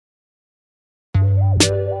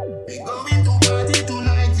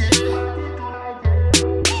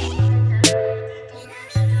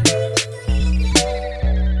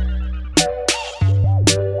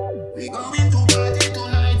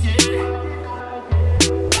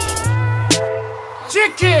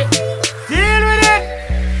Chicky, deal with it.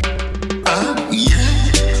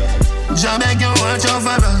 Yeah. Jah beg you watch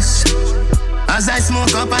over us as I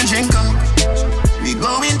smoke up and drink up. We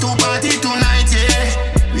going to party tonight, yeah.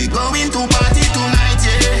 We going to party tonight,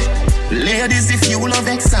 yeah. Ladies, if you love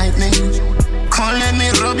excitement, come let me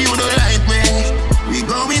rub you the right way. We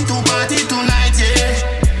going to party tonight, yeah.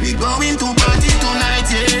 We going to party tonight,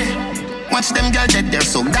 yeah. Watch them girls get there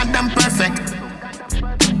so goddamn perfect.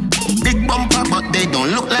 Big bumper but they don't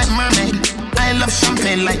look like mermaid. I love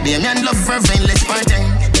champagne like Damien love vervain. Let's party.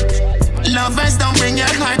 Lovers don't bring your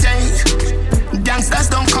heartache. Gangsters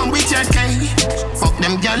don't come with your cane. Fuck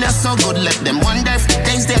them girls, they're so good. Let them wonder if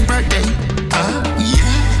today's their birthday.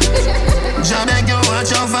 Yeah. Jah beg you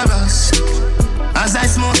watch over us as I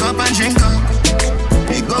smoke up and drink up.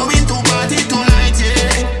 We going to party tonight,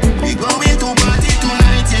 yeah. We going to party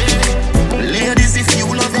tonight, yeah. Ladies, if you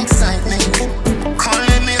love excitement, come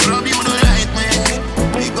let me rub you the right way.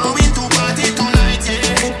 We going to party tonight,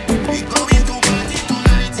 yeah. We going to party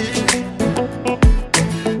tonight,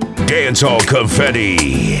 yeah. Dancehall confetti.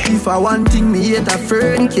 If I want thing, me hate a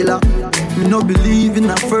fern killer. Me no believe in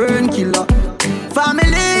a fern killer.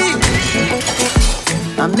 Family,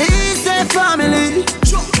 and me say family.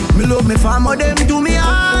 Me love me family, them to me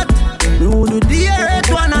heart. Me wanna dear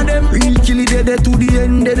one of them. Real kill it dead to the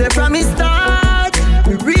end, dead from me start.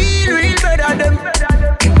 Me real better them.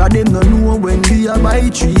 Cause them no know when we a buy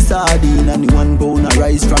 3 sardines and the 1 pound of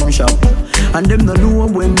rice from shop. And them no know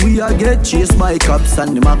when we a get chased by cops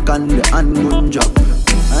and the mac and the handgun job.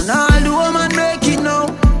 And all the woman make it now.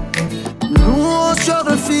 Me know how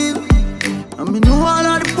struggle feel. And me know all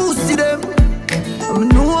of the pussy them. And me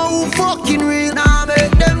know who fucking real. Now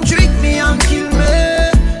make them trick me and kill me.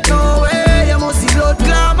 No way, you must see blood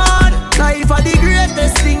clamor. Life are the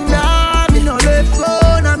greatest thing that. Me no left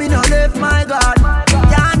phone and me no left my God.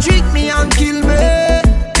 Can't trick me and kill me.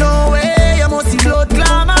 No way, you must see blood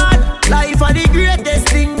clamor. Life are the greatest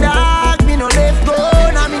thing that. Me no left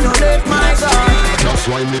phone and me no left my God. That's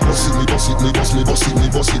why me boss it, me boss it, me boss, me boss it, me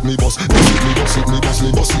boss it, me boss, boss it, me boss it, me boss,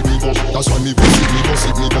 me boss it, me boss. That's why me boss it, me boss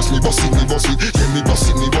it, me boss, me boss it, me boss it. Yeah, me boss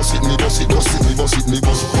it, me boss it, me boss it, boss it, me boss it, me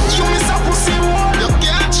boss. You miss a pussy wall, you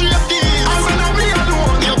can't trade this. And when I'm me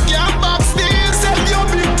alone, you can't backstage. Sell your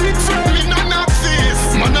big dick for me, no knock this.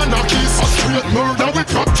 Man a knock is a straight murder we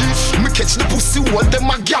practice. Me catch the pussy wall, them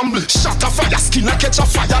a gamble. Shot a fire skin, I catch a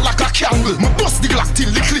fire like a candle. Me bust the glock till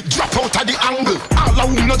the clip drop out of the angle. All I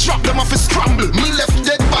wanna drop them off a scramble. Me left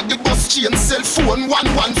dead body bus chain, cell phone,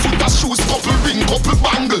 1 foot of shoes, couple ring, couple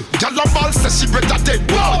bangle. Gyal a ball says she better dead,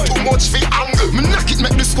 wow, too much for angle. Me knock it,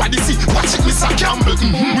 make the squad see, watch it, Mr. Campbell.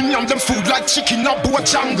 Me yam them food like chicken a boat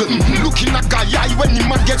jungle. Looking at guy eye when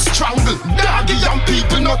him a get strangled. Doggy young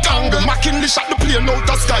people not tangle. McKinley shot the plane out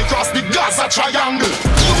the sky, cross the Gaza triangle.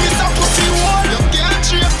 You miss a pussy wall, you can't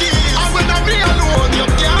trade this. And when I'm me alone, you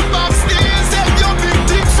can't backstage. Sell your big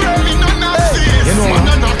dick for me, none of this. You know, man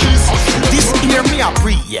a knock is this year me a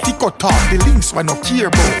pre, yeah. Tick out off the links when no care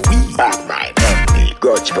about we. Back my enemy,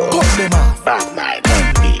 grudge for. Cut them off. Back my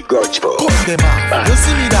enemy, grudge for. Cut them off. You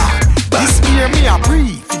see me that? This year me a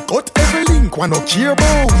pre. Tick out every link when no care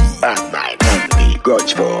about we. Back my enemy,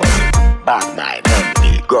 grudge for. Back my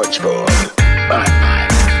enemy, grudge for. Back my.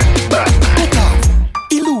 Cut off.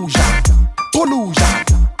 Illusion. Collusion.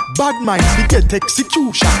 Bad mind we get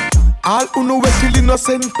execution. All who know where kill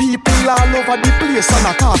innocent people all over the place and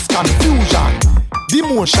a cause confusion.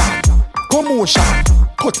 Demotion, commotion,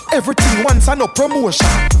 cut everything once and no promotion.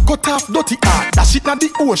 Cut off dirty art, that shit not the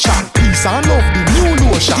ocean. Peace and love, the new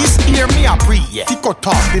lotion. This year me a pre, yeah. Cut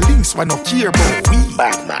off the links when no care about we.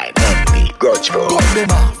 Back my enemy, grudge for. Cut them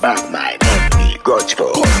off. Back my enemy, grudge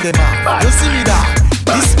for. Cut them off. You see me that?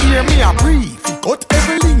 This year me a pre. Cut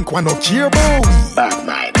every link when no care about we. Back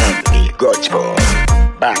my enemy, grudge for.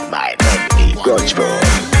 Back my enemy, grudge for.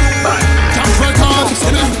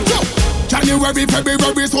 January,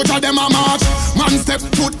 February, so tell them a march. Man step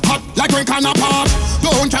foot hot like when can apart.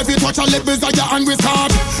 Don't try to touch a levels of your hand with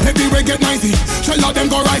start. Everywhere get nicey, shell out them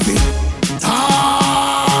go risey.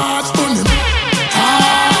 Touch on them,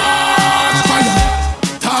 touch fire,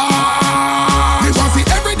 touch. You want see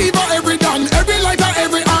every diva, every done, every lighter,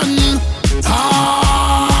 every hand.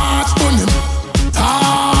 Touch on them,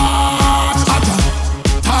 touch hotter,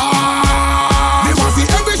 touch. You want see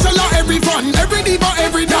every shell out, every fun, every diva,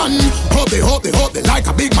 every done. Hope they like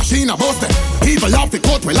a big machine a bust them. People love the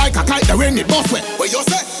coat we like a kite that when it bust way. What you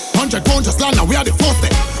say? 100 pounds just land and we are the first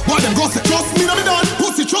day. What them gossip? Trust me, no me done.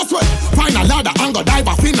 Pussy trust way. Find a ladder and go dive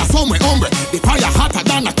off in a somewhere hombre. The fire hotter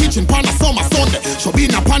than a kitchen pan a summer Sunday. Should be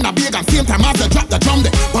in a pan a big and same time as they drop the drum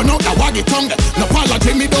there. But not the waggy tongue there. No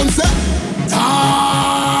apology me don't say.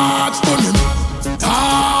 Touch on him.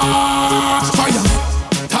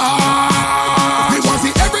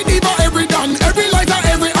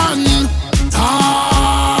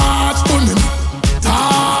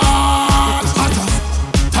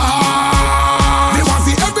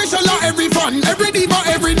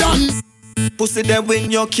 pussy there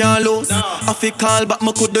when you can't lose. I feel call but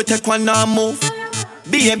me could do take one and move.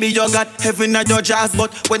 Baby, you got heaven at your jaws,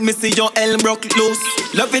 but when me see your L broke loose.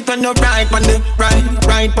 Love it on your right on the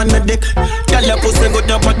right on the dick. Girl, your pussy good,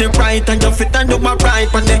 your body right, and your fit and you my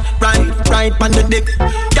right on the right on the dick.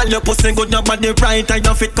 Girl, your pussy good, your body right, and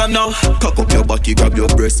your fit come now. Cock up your body, grab your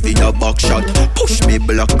breast for your back shot. Push me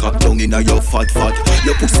black cock down inna your fat.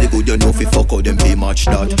 Your pussy good, you know fi fuck out them fi match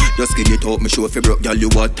that. Just give it up, me show fi broke, girl, you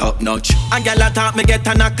a top notch. And girl, I talk me get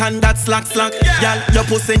a knock and that slack. Girl, your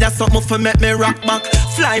pussy just something fi make me rock back.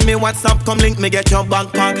 Fly me WhatsApp, come link me get your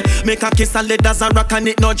Bangkok. Make a kiss and let as a rock and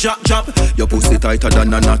it no drop. Your pussy tighter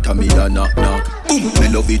than a knot and me a knock. Me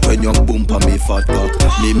love it when you boom pa me fat cock.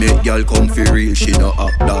 Me make girl come fi real, she no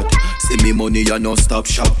act that. See me money you no stop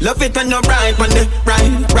shop. Love it when you right on the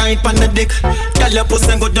right on the dick. Girl your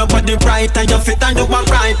pussy good, your body right and your fit and you a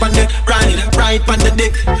right on the right on the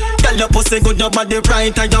dick. Girl your pussy good, your body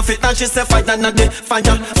right and your fit and she say fire na the fire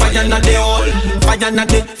na the hole, fire na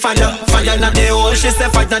the fire na the hole. She say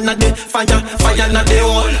fire na the fire na the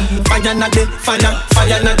hole, fire na the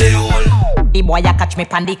fire na the hole. The boy a catch me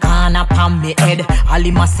pan the corner pan me head. All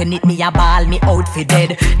him a send it me a ball me out fi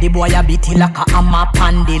dead. The boy a beat it like a hammer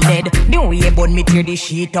pan the lead. The way bun me tear the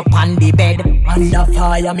sheet up on the bed. Under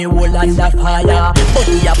fire me whole under fire. But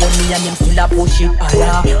he a bun me and him still a push it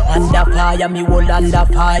higher. Under fire me whole under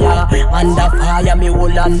fire. Under fire me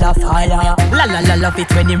whole under fire. La la la love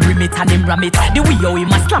it when him rim it and him ram it. The way how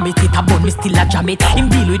him a slam it a bun me still a jam it. Him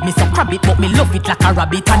deal with me so crab it but me love it like a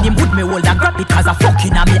rabbit. And him would me hold and grab it cause a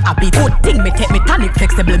fucking a me habit. Good thing me take me tonic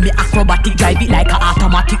flexible, me acrobatic. Drive it like a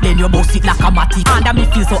automatic, then you bounce it like a matic. And me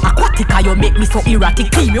feel so aquatic, and you make me so erratic.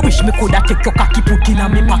 Team, you wish me coulda take your cocky put in a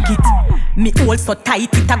me pocket. Me hold so tight,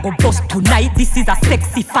 it a go bust tonight. This is a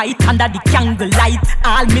sexy fight under the candle light.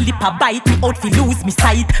 All me lip a bite, me out fi lose me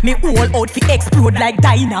sight. Me whole out fi explode like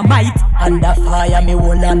dynamite. Under fire, me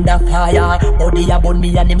whole under fire. Body a burn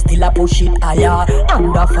me and him still a push it higher.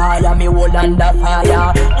 Under fire, me whole under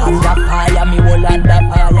fire. Under fire, me whole under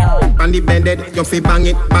fire. On the bended, you fi bang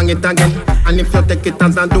it again. And if you take it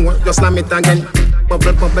as a door, you slam it again.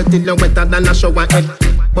 Bubble till you wetter than a shower head.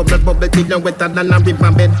 Bubble till you wetter than a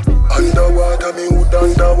river bed. Underwater, me hood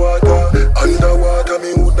underwater. Underwater,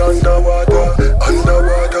 me hood underwater.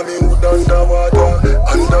 Underwater, me hood underwater.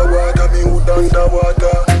 Underwater, me hood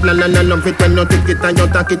underwater. La love it when you take it and you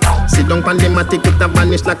take it. Sit down pan the matic, it a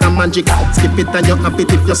vanish like a magic. Skip it and you happy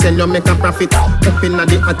if you sell, you make a profit. Up in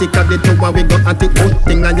the attic, at the tower we go at it. Good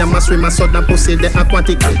thing I am a swimmer, so the pussy the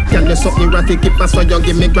aquatic. Can you so erratic, if I saw you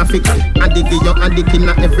give me graphic. Addict in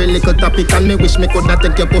every little topic. And me wish me coulda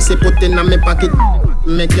take your pussy, put in a me pocket.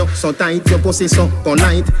 Make you so tight, your pussy so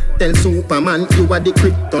polite. Tell Superman you are the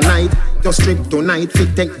kryptonite. Your strip tonight,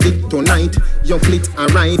 fit take dick tonight. Your fleet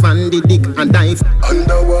arrive and the dick and dive.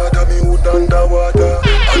 Underwater, me hood underwater.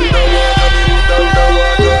 Underwater, me hood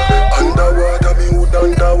underwater. Underwater, me hood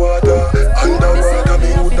underwater. Underwater, me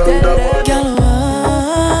hood underwater. Girl,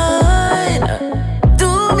 wine, do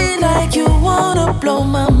me like you wanna blow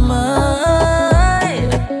my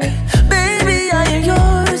mind. Baby, I am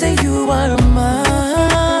yours and you are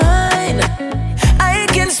mine. I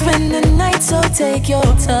can spend the night, so take your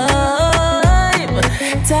time.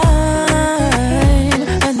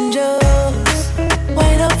 And just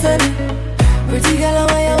wind up for me. Pretty girl,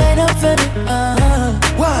 why you wind up for me?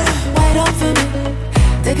 Why? Wind up for me.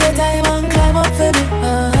 Take your time and climb up for me.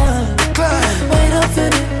 Climb. Wind up for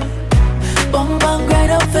me. Bum bum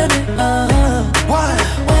grind up for me. Why?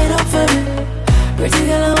 Wind up for me. Pretty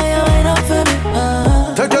girl, why you wind up for me?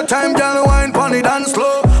 Take your time, girl, wine pon the dance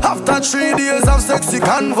floor. After 3 days of sexy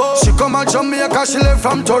convo, she come to Jamaica, she left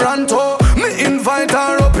from Toronto. Me invite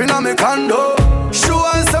her up in a me condo. She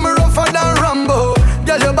wants some rougher than Rambo.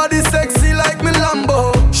 Girl, your body sexy like me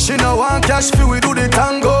Lambo. She no want cash fee, we do the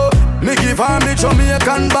tango. Me give her me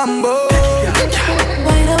Jamaican bambo.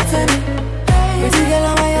 Wind up for me. Pretty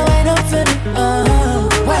girl, why you wind up for me?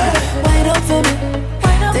 Wind up for me.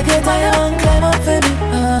 Take your time and climb up for me.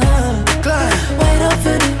 Climb. Wind up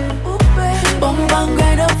for me. Bum bum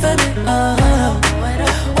grind up for me.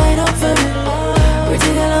 Wind up for me.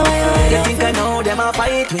 Pretty girl, why you wind up for me? You think I know them a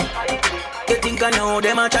fight me? You think I know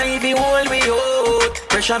them a try to hold me out?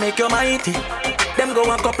 Pressure make you mighty. Them go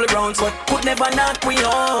a couple rounds but could never knock me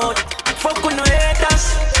out. Fuck with no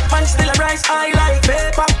haters. Man still a rise high like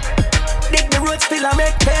paper. Dig the road still a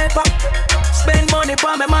make paper. Spend money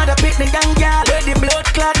for my mother pick the young girl. Where the blood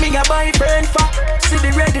clot me a buy friend for. See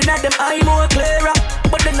the red in them eye more clearer.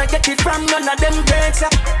 But then I get it from none of them breaks.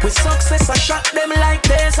 With success I shot them like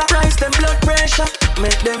this. I rise them blood pressure.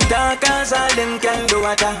 Make them talk as all them can do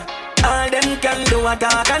at. All them can do a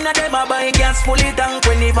talk, and a them a buy gas fully tank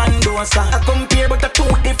when even do a song. I compare but a two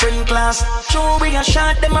different class. Show we a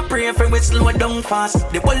shot, them a pray for we slow down fast.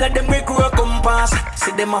 The whole of them we grow compass.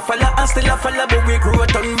 See them a follow and still a follow, but we grow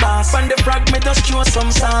turn bass. From the fragment just show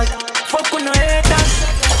some salt. Fuck with no haters,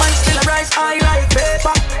 man still a rise high like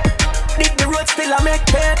paper. Dig the road still a make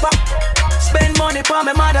paper. Spend money for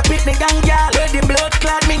me mother picnic and girl. Where the blood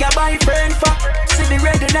clot me a buy friend for. See the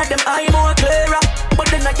red in them eye more clearer. But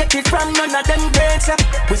then I get it from none of them grades.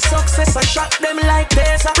 With success I shot them like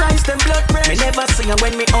this. I rise them blood pressure. Me never see you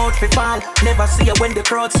when me out fi fall. Never see you when the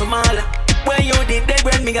crowd small. When you did dead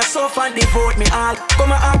when me a suffer and devote me all. Come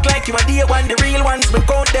and act like you a day one, the real ones, we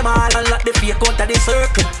count them all. And lock the fake out of the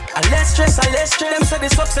circle. And less stress, them say the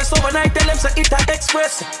success overnight. Tell them say it a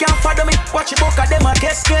express. Can't follow me, watch it book of them a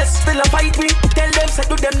guess. Still a fight me, tell them say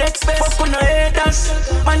do them next best. Fuck with no haters,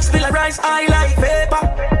 man still a rise high like paper.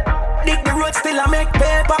 Dig the road still a make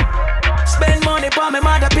paper. Spend money for me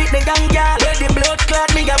mother picnic and girl. Where the blood clot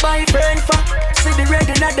me a buy friend for. See the red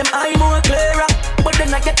in them eye more clearer. But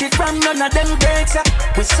then I get it from none of them breaks.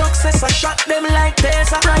 With success I shot them like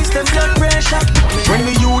this. I rise them blood pressure. When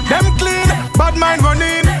the youth them clean, bad mind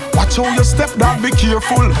running. Watch how you step, dog, be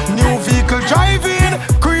careful. New vehicle driving,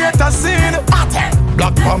 create a scene.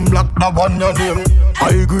 Black pan black, that one your name.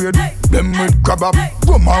 High grade, them with crab up.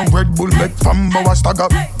 Rum and Red Bull make from our stagger.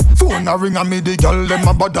 Phone a ring and me the girl them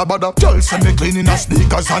a bada bada. Girl say me clean in a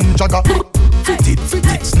sneakers and jagger. Fit it,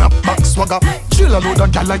 snap back swagger. Chill a load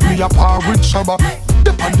of gal like me a par with shabba.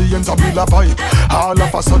 Dep on the ends of me la pipe. All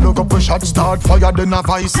of a sudden couple shots start fire then a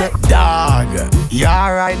vice. Dog, you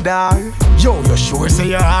alright dog? Yo, you sure say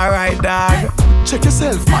you alright dog? Check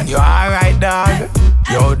yourself man, you alright dog?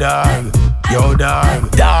 Yo dog,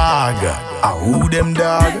 dog. Who them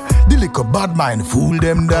dog? The little bad mind fool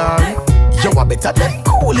them dog. Yo, I better them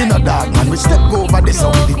cool in a dog man. We step over this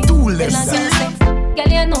on the tool them dog. Girl,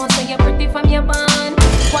 you know so you're pretty from your band.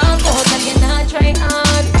 Walk out and you not try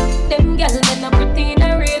hard. Them girls they're not pretty in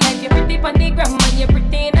a real life. You're pretty on the gram and you're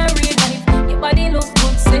pretty in a real life. Your body look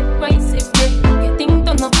good, set right, set right. You think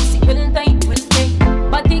turn up pussy well tight, well tight.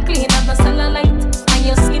 Body clean and no cellulite. And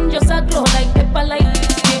your skin just a glow like pepper light.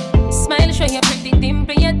 Yeah. Smile show you pretty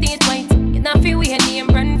dimple, your teeth white. You not feel weird name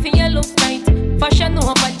brand for your look right. Fashion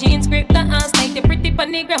over jeans, grip the ass tight. You're pretty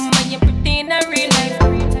on the gram and you're pretty in a real life.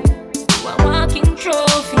 You a walking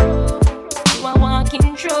trophy. You a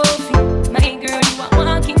walking trophy. My girl, you a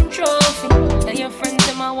walking trophy. Tell your friends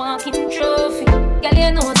them a walking trophy. Girl,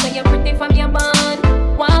 you know so you're pretty from your band.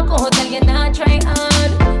 Walk out, tell you not try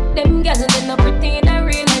hard. Them girls they not pretty in a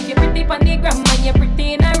real life. You're pretty on the gram and you're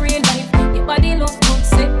pretty in a real life. Your body look good,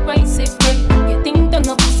 set right, set right. You think turn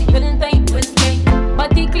up pussy well tight, well tight.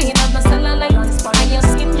 Body clean and no cellulite. And your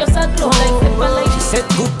skin just a glow like pepper light. She said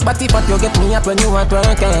good body but you get me up when you are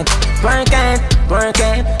twerking.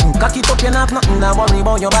 Cock it up, you not nothing to worry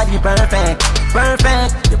about. Your body perfect,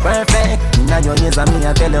 you're perfect. Now your ears and me,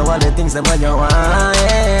 I tell you all the things that when you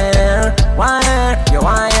wire.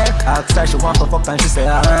 Ask her she want to fuck and she say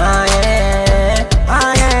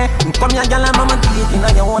come here, girl, and mama deep in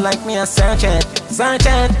your hole like me, I search it.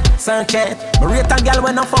 Me rate a girl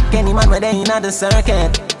when I fuck any man where they in the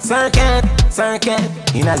circuit.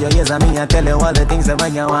 Inna your ears and me, I tell you all the things that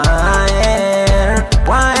when you wire.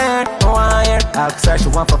 Ask her she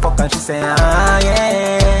want to fuck and she say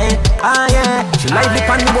She like the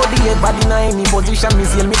pan body, head body in any position. Me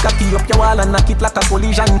seal me cocky up your wall and knock it like a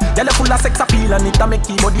collision. Girl you full of sex appeal and it a make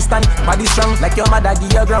your body stand. Body strong like your mother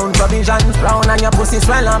give your ground provision. Round and your pussy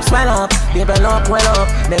swell up, develop well up.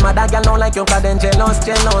 Them other girl don't like you 'cause them jealous.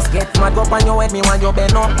 Get mad up on your head, me want you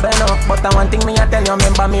bend up. But one thing me I tell you,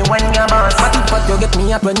 remember me when you're boss. But you get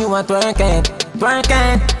me up when you are twerking.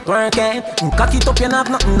 Cock it up, you have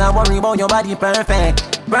nothing to worry about. Your body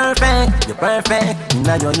perfect, you're perfect.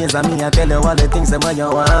 Inna your ears and me I tell you all the things that when you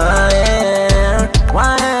wire.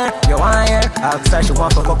 Ask her she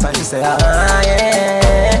want to fuck and she say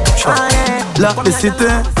Lock the city.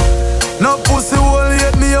 No pussy will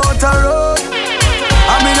hit me out the road.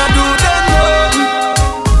 I mean I do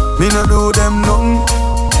them nothing.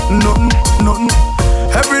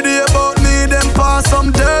 Every day about me them pass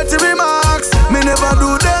some dirty remarks. Me never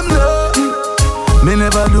do them nothing.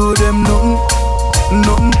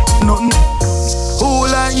 Who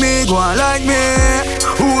like me, go on like me.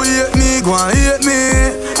 Who hate me, go on hate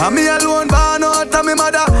me. And me alone born out of me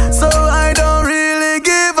mother, so I don't really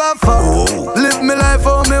give a fuck. Live me life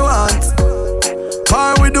how me want.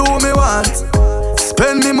 Par we do me want.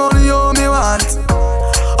 Spend me money how me want.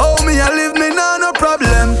 Oh me I live me now no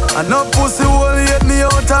problem. And no pussy will hate me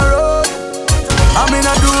out the road. I mean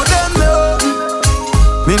I do them nothing.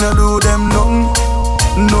 Me no do them nothing.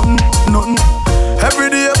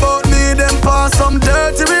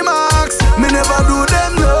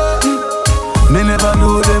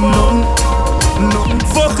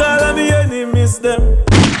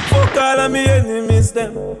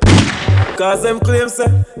 Cause them claim say,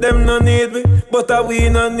 them no need me, but we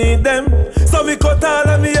no need them. So me cut all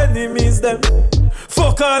of me enemies them.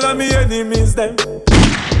 Fuck all of me enemies them.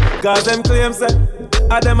 Cause them claim say,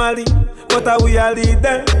 them a lead, but we a lead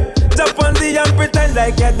them. Jump on the and pretend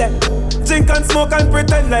like you're dead. Drink and smoke and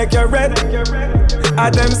pretend like you're red.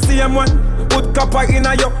 Them same one, put copper in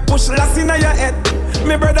a you, push lass in a your head.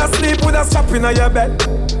 Me brother sleep with a strap in a your bed.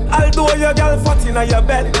 Although your girl fat in a your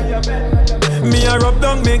bed. Me a rub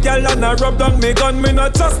down me girl and a rub down me gun. Me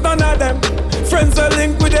not trust none of them. Friends are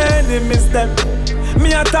linked with the enemies them.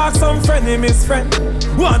 Me a talk some frenemies friend.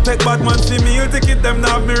 Want take bad man see me, you ticket them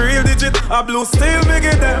now me real digit. A blue steel me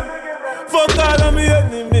get them. Fuck all of me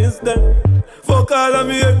enemies them. Fuck all of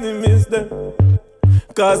me enemies them.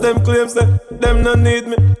 Cause them claims say them no need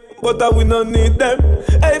me, but we no need them.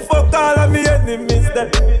 Hey, fuck all of me enemies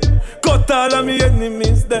them. Cut all of me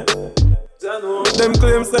enemies them. Them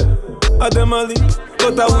claims say them a lead,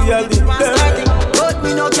 but we a lead them. But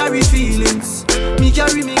me no carry feelings. Me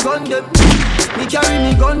carry me gun them. Me carry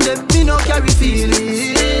me gun them. Me no carry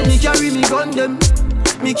feelings. Me carry me gun them.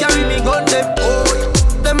 Me carry me gun them. Oh,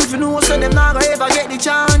 them if you know so them not gonna ever get the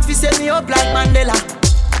chance to set me up like Mandela.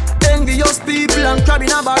 Envious people and crab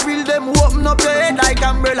in a barrel. Them open up your head like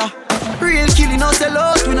umbrella. Real killing no sell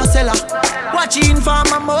out, we no sell her. Watching for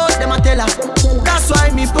my mouth, them a tell her. That's why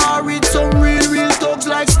me par with some real thugs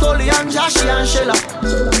like Stolly and Joshy and Shella.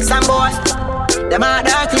 Some boy, them a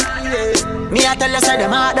dirty. Me a tell you say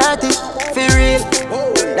them a dirty. For real,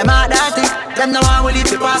 them a dirty. Them no one will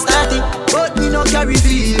live past 30. But me no carry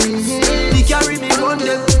feelings. Me carry me gun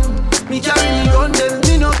them. Me carry me gun them.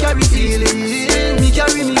 Me no carry feelings. Me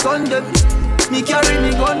carry me gun them. Me carry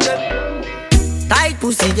me gun them. Tight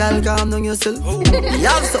pussy, girl, calm down yourself. You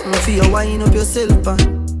have something for you, wind up yourself.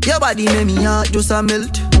 Your body make me heart just a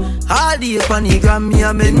melt. All the up on the gram, me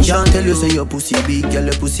a mention. Tell you say your pussy big, girl,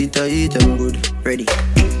 your pussy tight and good. Ready?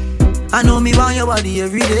 I know me want your body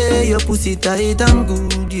every day. Your pussy tight and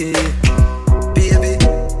good, yeah. Baby,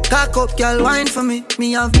 cock up, girl, wine for me.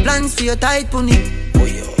 Me have plans for your tight pony.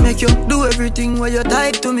 Make you do everything where you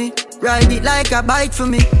tight to me. Ride it like a bike for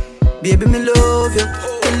me. Baby, me love you,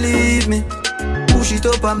 believe me. Push it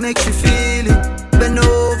up and make she feel it. Bend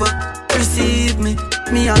over, receive me.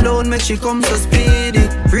 Me alone make she come so speedy.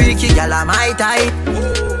 Freaky gal are my type.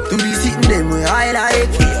 To be sitting them where I like.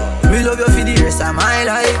 Me love you for the rest of my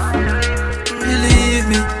life. Believe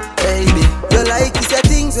me, baby. You like to say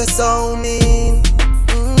things you so mean.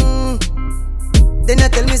 Then you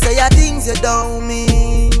tell me say your things you don't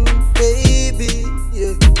mean. Baby,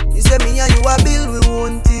 yeah. You say me and you a build with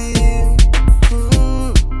one team.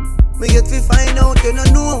 Me yet we find out you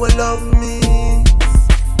don't know what love means.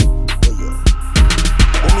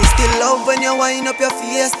 But me still love when you wind up your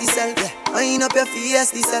face self. Yeah. Wind up your face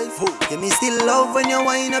self. Yeah, me still love when you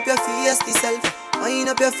wind up your face self. Wind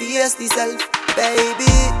up your face self. Baby,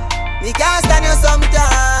 me can't stand you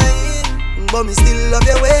sometime, but me still love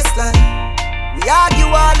your waistline. We argue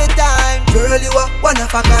all the time. Girl, you are one of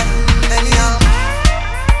a kind. Anyhow,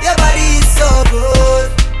 your body is so good.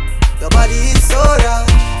 Your body is so right.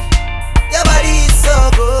 Your body is so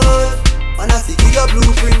good. Wanna figure your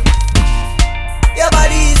blueprint. Your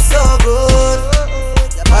body is so good.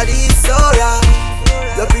 Your body is so right.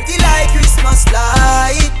 You're pretty like Christmas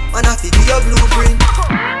light. Wanna figure your blueprint.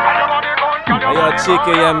 Hey, yo,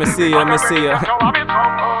 Chica, yeah, me see ya, me see ya.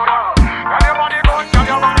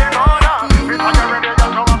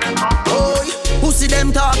 See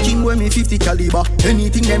them talking when me 50 caliber.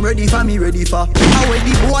 Anything them ready for me, ready for. I when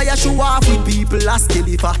the boy I show off with people last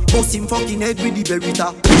Khalifa. Bust him fucking head with the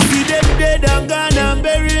berita. See them dead and gone and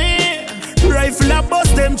buried. Rifle a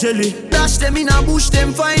bust them jelly. Dash them in a bush,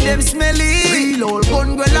 them find them smelly. Real old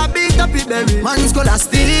gun girl a beat up the berry. Man's gonna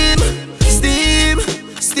steam, steam,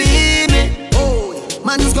 steam it. Oh,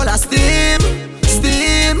 man's gonna steam,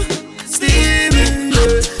 steam, steam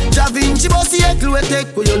it. Da Vinci bossy a clue take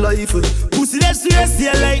for your life. Pussy that's serious, see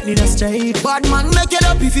a lightning a strike. Bad man make it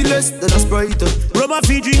up if he less than a Sprite. Rum a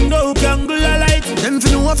feed drink no candle a light. Them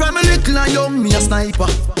fi know from a little and young me a sniper.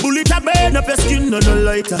 Bullet a burn up your skin no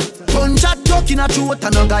lighter. Punch a duck in a throat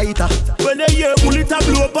and a gaiter. When they hear bullet a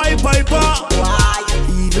blow piper. Why?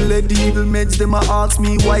 Evil and evil meds them a ask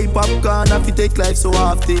me why popcorn have to take life so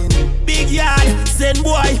often. Big yard, send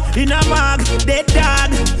boy in a mag, dead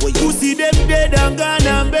dog. Pussy them dead and gone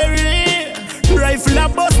and buried. Rifle a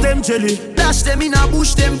bust them jelly. Dash them in a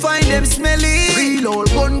bush, them find them smelly. Real old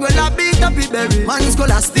gun girl a beat up the berry. Man's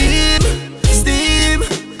gonna steam, steam,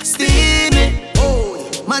 steam it. Oh,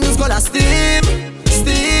 man's gonna steam,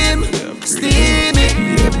 steam, steam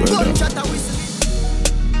it. Gunshot a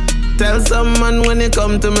whistle. Tell some man when it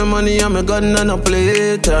come to me money, I'm a gun and a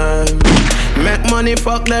playtime. money,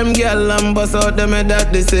 fuck them girl and bust out them head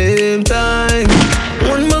at the same time.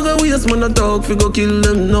 One mugger waste, man, a talk, fi go kill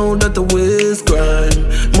them, know that the waste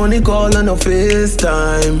crime. Money call and no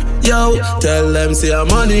FaceTime. Yo, tell them, say I'm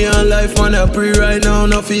money and life, man, I pray right now,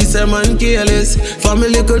 no fee, say man careless.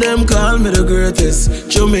 Family could them call me the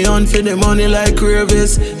greatest. Show me on for the money like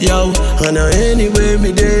Kravis. Yo, and anyway,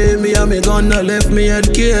 me day, me and me gonna left me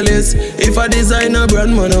head careless. If I design a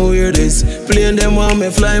brand, man, I wear this. Plane them want me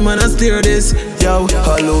fly, man, I steer this. Yo,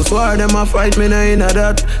 hello, swore them a fight me, nah inna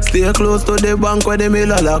that. Stay close to the bank where the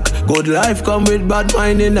mill a lock. Good life come with bad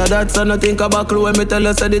mind inna that. So no think about clue when me tell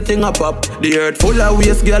us the thing a pop. The earth full of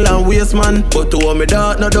waste girl and waste man. But to me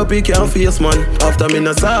that not up he can't face man. After me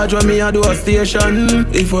no sarge when me a do a station.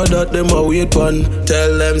 If I that them a wait pan.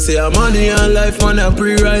 Tell them say I'm money and life man I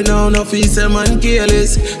pray right now. No fee say man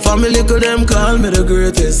careless. Family could them call me the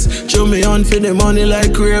greatest. Show me on for the money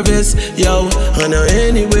like Kravis. Yo, and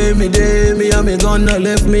anyway me day me and me gonna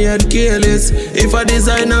left me head careless. If I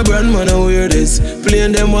design a brand man I wear this.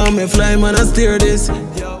 Plane them want me fly man I steer this.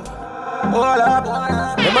 Hold up.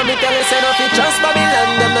 Them a me tell you say no fi trust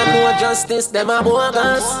Babylon. Them no know justice, them a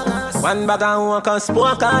bogus. One bag of workers,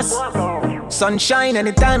 focus. Sunshine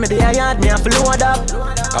anytime me day I yard me a load up.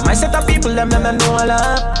 Cause my set of people them no know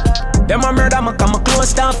love. Them a murder me come a close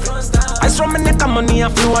stuff. I saw my neck and money a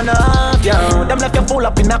flow enough. Yo, them left you full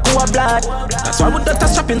up in a cool blood. That's why with the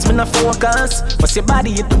strappings me no focus. But your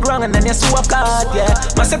body hit the ground and then you swap card. Yeah,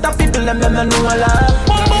 my set of people them no know love.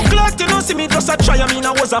 Bumbo clock, you know see me just a try. I mean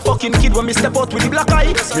I was a fucking kid when me step out with the black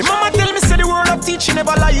eye. Me mama tell me say the word of teaching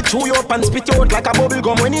never lie. Chew you up and spit you out like a bubble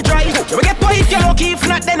gum when you dry. You will get boy if you're lucky. If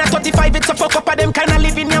not then at 35 it's a fuck up of them kind of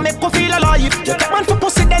living. You make you feel alive. You take man for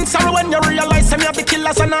pussy then sorrow when you realize them you have the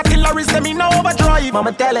killers and artillery. Them in overdrive.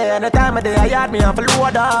 Mama tell her any time of day I yard me have a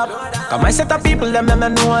load up. Cause my set of people them know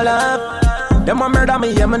love. Them a murder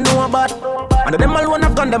me, yeah me know about. And them alone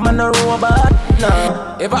have gun them and no robot.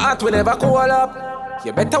 No, if I heart will never call up.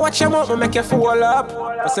 You better watch your mouth, make you fall up.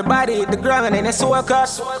 Cause your body hit the ground and then it's so cut.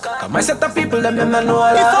 Cause my set of people them know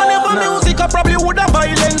love. If I never music I probably would have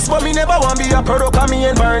violence. But me never want be a product of me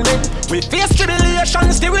environment. We face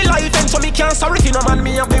tribulations, still we life. And so me can't sorry if you no man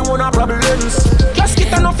me have the one of problems. Just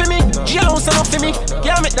get enough for me, jailhouse enough for me.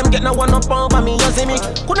 Can't make them get no one up over me, you see me.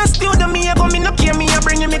 Couldn't steal them me, go me no care me. I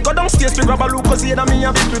bring me go downstairs to grab a look cause he had me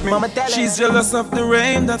a bit with me. Mama tell she's jealous of the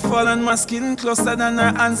rain that fall on my skin. Closer than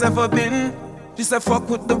her hands ever been. She said fuck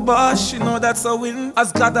with the boss, she know that's a win.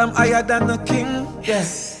 As God I'm higher than the king.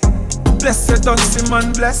 Yes. Blessed don't see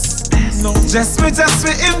man bless. No, just me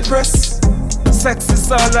impress. Sex is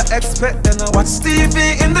all I expect. Then I watch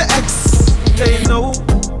TV in the X. They know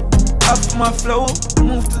off my flow.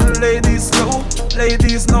 Move to the ladies slow.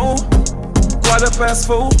 Ladies know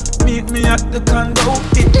 4:15. Meet me at the condo.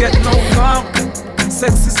 It get no calm.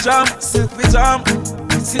 Sex is jam, silky jam.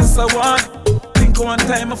 Since I want. One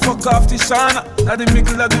time I fuck off the Shana. At the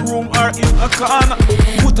middle of the room or in a corner.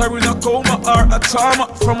 Put her in a coma or a trauma.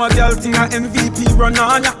 From a girl thing a MVP run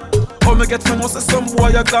on ya. All me get from us is some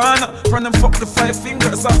boy a Ghana. From them fuck the 5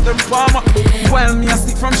 fingers off them palmer. While me a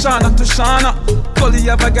stick from Shana to Shana. Gully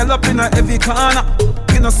have a girl up in a heavy corner.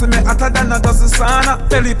 You know see me hotter than a dozen sauna.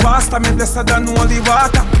 Belly pasta me blessed than holy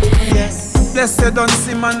water. Yes. Blessed don't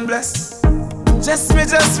see man bless. Just me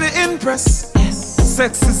impress.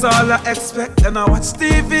 Sex is all I expect. And I watch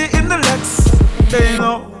TV in the Lex. They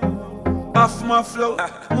know off my flow.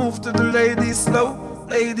 Move to the ladies slow.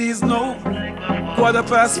 Ladies know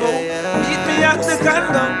 4:15. Meet me at the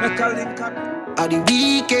condo. Make a link up. At the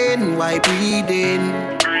weekend, why breathing?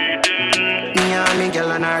 Me and me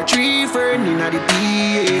girl and our 3 friends in the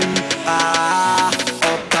PM.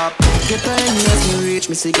 Up top. Get her in as me reach.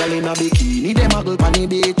 Me see girl in a bikini. Them a go on the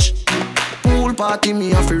beach. Pool party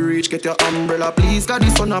me a fi reach. Get your umbrella please. Cause the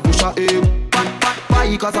sun a push a aim.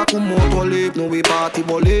 Why cause I come out to live. No we party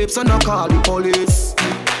but live. So no call the police.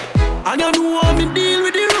 And you know how me deal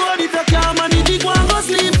with the road. If you can't manage it, go and go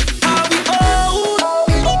sleep. How we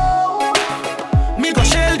out. Me go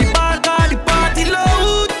shell the bar. Call the party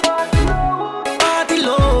loud. Party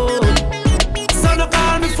loud. So no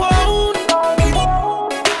call me phone.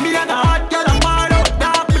 Me and the hot girl a part out.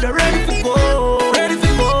 Dark with the ready to go.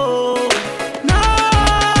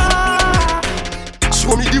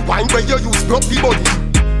 Show me the wine where you use broke the body.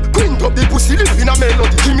 Quint up the pussy lip in a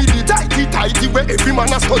melody. Give me the tighty where every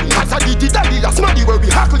man a study. As I did the daddy, that's money where we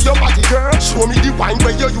hackle your body, girl. Show me the wine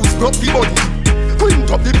where you use broke the body. Quint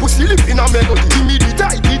up the pussy lip in a melody. Give me the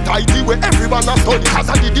tighty where every man a study. As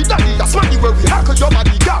I did the daddy, that's money where we hackle your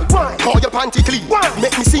body, girl. Why? Call your panty clean. Why?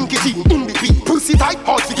 Make me sink it in between. Pussy tight,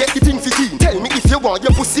 hard to get the thing fit in. Tell me if you want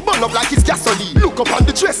your pussy burn up like it's gasoline. Look look up on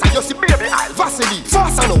the dresser, you see baby I'll Vaseline.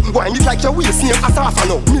 Faster now, wine it like your waist name as half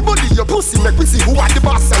now. Me body your pussy make me see who are the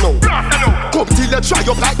boss now. Come till you dry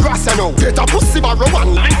up like grass now. Get a pussy barrow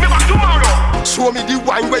and leave me back tomorrow. Show me the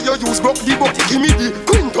wine where you use broke the body. Give me the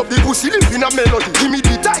quint up the pussy live in a melody. Give me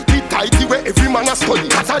the tighty where every man a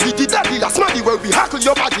study. Cause I did the daddy last money where we hackle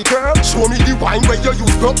your body girl. Show me the wine where you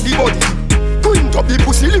use broke the body. Quint up the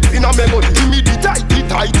pussy live in a melody. Give me the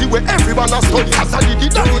tighty where every man a study. Cause I did the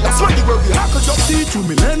daddy last money where we hackle your see through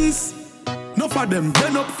me lens. Enough of them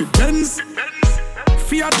bend up for Benz.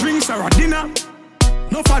 Fear drinks or a dinner.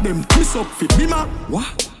 Enough of them twist up for Bima.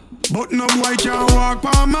 What? But no boy can walk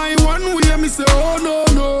by my one way. Me say oh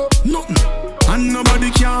no, nothing. And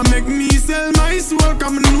nobody can make me sell my soul.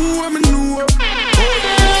 Cause me know.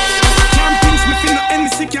 Can't pinch me feel no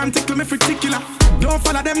NC. Can't tickle me particular. Don't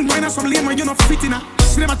follow them going on some lame where you not fit in.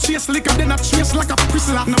 See them a chase liquor, then a chase like a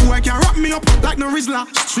prisoner. No boy can wrap me up like no Rizzler.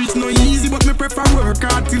 Streets no easy, but me prefer work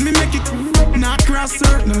hard till me make it. Not cross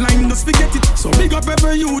certain line, just forget it. So big up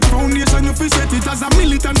every youth foundation, you feel set it. As a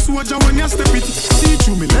militant soldier when you step it. See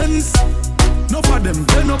through me lens. Enough of them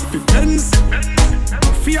bend up for Benz.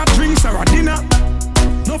 Fear drinks or a dinner.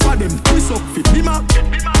 Enough of them twist up for Bima.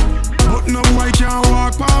 But no boy can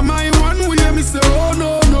walk by my one way. Me say oh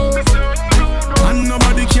no. And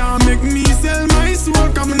nobody can make me sell my soul.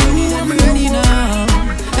 Come on, I'm ready now.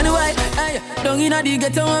 Anyway, hey, don't you know the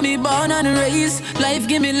ghetto when me born and raised. Life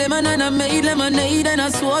give me lemon and I made lemonade. And I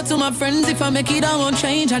swore to my friends if I make it I won't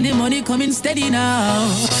change. And the money coming steady now.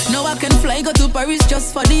 Now I can fly, go to Paris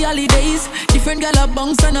just for the holidays. Different gal a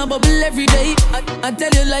bounce and a bubble every day. I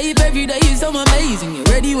tell you life every day is so amazing. You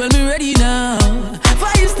ready? Well, me ready now.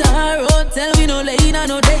 5-star hotel, we no lane and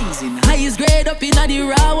no dazing. Highest grade up in the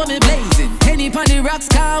raw, what me blazing. Penny pon the rocks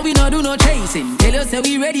car, we no do no chasing. Tell you say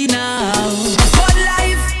we ready now. But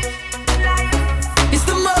life is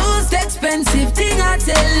the most expensive thing, I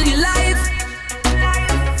tell you. Life,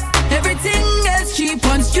 everything else cheap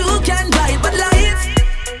once you can buy. But life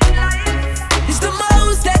is the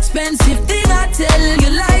most expensive thing, I tell you.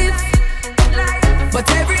 Life, but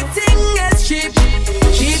everything else cheap.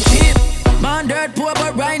 Man dirt poor,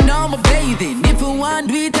 but right now I'm bathing. If we want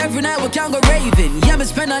to do it every night, we can go raving. Yeah, me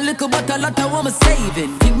spend a little, but a lot I want me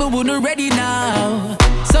saving. Think me wouldn't ready now.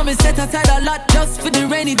 So me set aside a lot just for the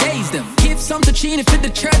rainy days. Them give some to Chini for the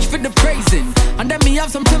church for the praising. And then me have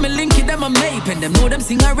some to me link it, them I'm maping. Them know them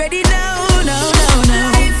sing already now.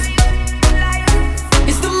 Life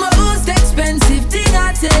is the most expensive thing,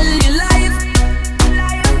 I tell you. Life,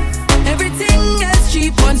 everything else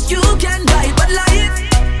cheap once you can buy. But life,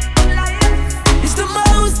 the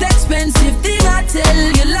most expensive thing, I tell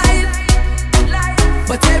you. Life,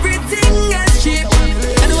 but everything else cheap.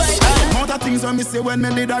 Anyway, amount of things when me say when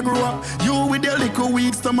me did I grow up. You with your little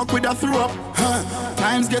weak stomach with a throw up.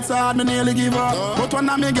 Times gets hard, me nearly give up. But when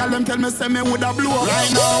I me girl them tell me say me woulda blow up.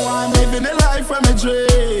 Right now I'm living a life where me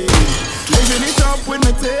dream. Living it up with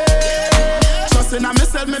me take. Trusting on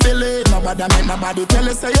myself, me believe. Nobody make nobody tell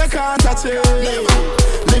you say you can't touch it.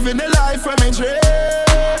 Living a life where me dream.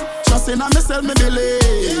 Trusting on myself, me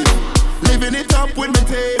believe. Living it up with me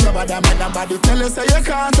team. Nobody tell you say you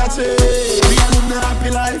can't touch it. We are living a happy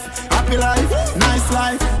life, nice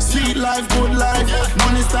life, sweet life, good life.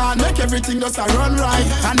 Money start make everything just a run right.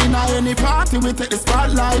 And in any party we take the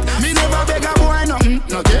spotlight. Me never beg a boy nothing,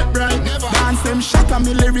 no get right. Dance them shot and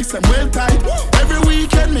me lyrics them well tight. Every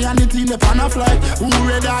weekend me and the team up on a flight. Who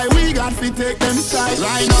red eye we got fi take them side.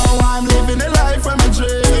 Right now I'm living a life where me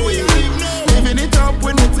dream. Living it up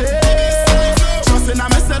with me team. Trusting on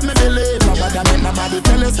myself, me believe. Nobody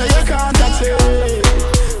tell you say you can't touch it.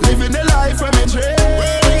 Living the life where me dream.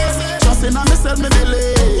 Trusting on myself, me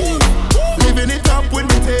believe. Living it up with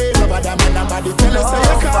me team. Nobody tell you say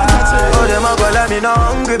you can't touch it. Oh, them a go let me not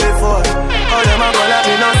hungry before. Oh, them a go let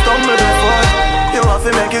me not stumble before. You have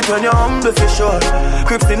to make it when you're humble for sure.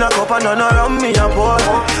 Crips in a cup and none around me a pour.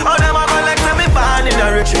 Oh, them a go like say me born in the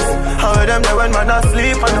riches. How them there when man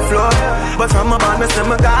asleep on the floor. But from a band me say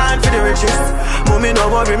me gone for the riches. Mommy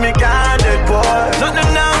no worry me can't dead boy.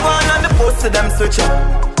 Nothing now gone on the post to them switch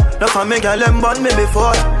up. No for me girl them born me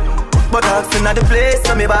before. But I've seen at the place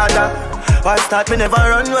so me bother. Why start me never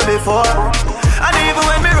run way before. And even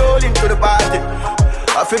when me roll into the party,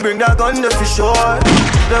 I feel bring that gun just for sure.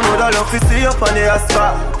 Them woulda love to see up on the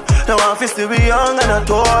asphalt. Now I feel still be young and a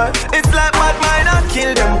toy. It's like mad mind and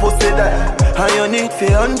kill them pussy there. And you need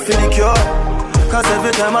for hunt for the cure. Cause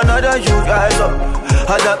every time another you rise up,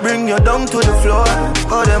 I that bring you down to the floor.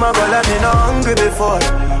 Oh, them a go let me not hungry before.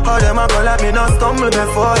 Oh, them a go let me not stumble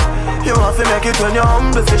before. You want to make it when you're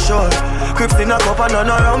humble for sure. Crips in a cup and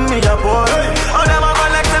none around me a pour. Oh, them a go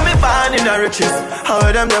like me born in the riches. How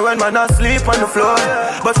them there when man asleep on the floor.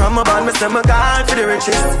 But from a band, me say me gone for the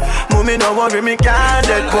riches. Mommy no worry, me can't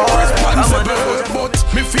dead poor. But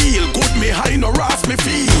me feel good, me high no ras, me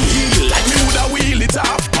feel like me woulda wheel it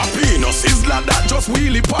off. Papi no sizzler that just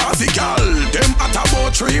wheelie pass the gal. Them at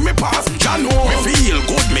about 3 me pass. Ya know me feel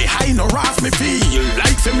good, me high no ras, me feel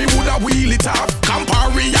like say me woulda wheel it off.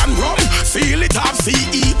 Campari and rum, seal it off.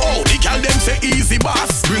 CEO, the gal them say easy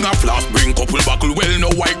boss. Bring a flask, bring couple buckle, well no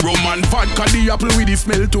white rum and vodka. The apple with the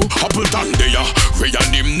smell too. Appleton there, Ray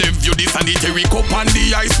and him nephew, the sanitary cup and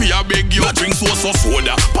the ice. Me a beg you, drink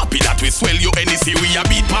soda. Papi that we swell you, NEC we a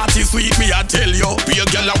beat party sweet. Me a tell you, be a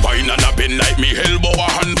gal a wine and a bend like me elbow a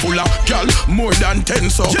handful of gal more than 10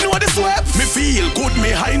 so. You know what this way? Me feel good,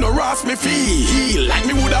 me high no ras, me feel like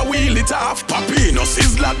me woulda wheel it off. Papi no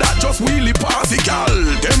sizzler that just wheelie pass the gal.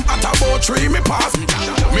 Them at about 3 me pass.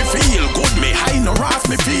 Me feel good, me high no ras,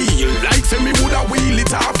 me feel like say me woulda wheel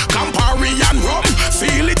it off. Campari and rum,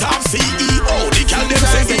 seal it off. CEO, the gal them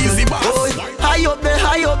say easy boss. High up there,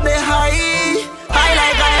 high up there, high. High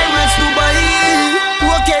like a Emirates Dubai.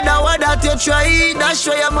 Okay, that what that you try. That's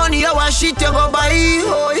show your money, our shit you go buy.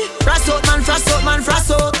 Frass out man, frass out man,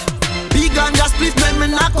 frass out. Big and just split make me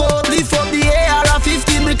knock out. Lift up the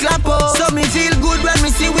AR-15 me clap out. So me feel good when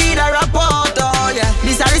me see weed a rap out. Oh yeah,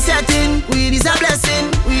 this a the setting, weed is a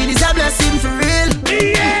blessing. Weed is a blessing for real.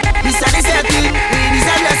 This a the setting, weed is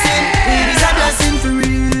a blessing. Weed is a blessing for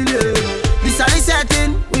real. Yeah. This a the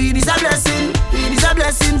setting, weed is a blessing. Weed is a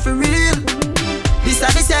blessing for real. This a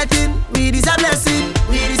the setting, weed is a blessing.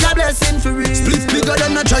 Weed is a blessing for real. Split bigger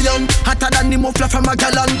than a giant, hotter than the muffler from a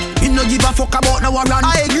gallon. Me no give a fuck about no warrant.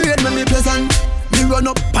 I grade when me pleasant. Me run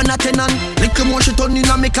up on a tenant. Little more shit on in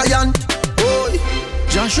a me client. Boy,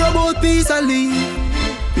 just show about peace and leave.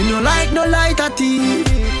 You no like no lighter tea.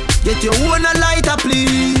 Get your own a lighter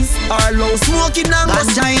please. Or low smoking and go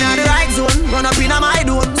China the right zone. Run up in a my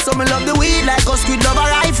dome. So me love the weed like us squid love a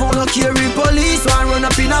rifle. No carry police so I run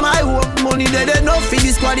up in a my home. Money dead enough for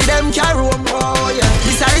this squad them carry home. Oh yeah.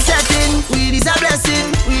 This a the setting, weed is a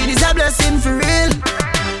blessing. Weed is a blessing for real.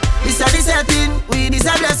 This a the setting, weed is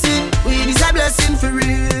a blessing. Weed is a blessing for real.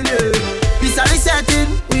 Yeah. This a the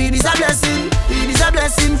setting, weed is a blessing. Weed is a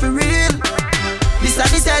blessing for real. This a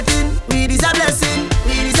the setting, weed is a blessing.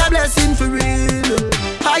 Weed is a blessing for real.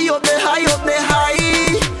 High up there, high up there,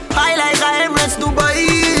 high. High like a Emirates Dubai.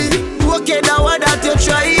 Okay, now what that you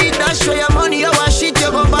try. That show your money, our shit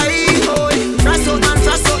you go buy. Frass out man,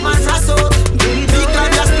 frass out man, frass out. Big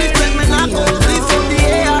and just split make me knock out. Lift up the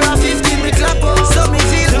AR-15 me clap out. So me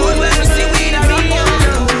feel good when me see weed a rap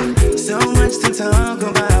out. So much to talk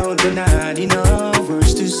about, but not enough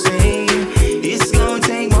words to say. It's gonna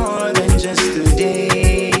take more than just a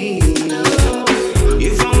day.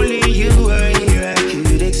 If only you were here, I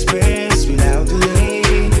could express without delay.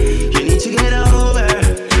 You need to get over,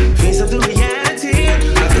 face up the reality.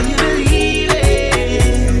 How can you believe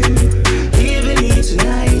it? Leaving me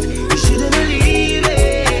tonight, you shouldn't believe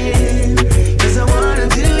it. 'Cause I wanna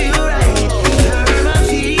do you right. You hurt my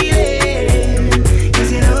feeling,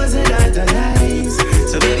 'cause you know it's not the nice.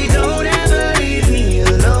 So baby, don't ever leave me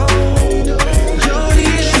alone. Don't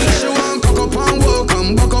leave me. She want cock up and walk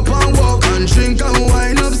and buck up and walk and drink and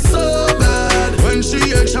wine up so bad. When she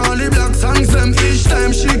hear Charlie Black songs, them each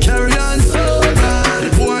time she carry on so bad. The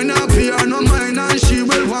boy not pay her no mind and she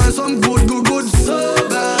will want some good so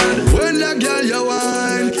bad. When that girl you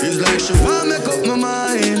wine, it's like she want make up my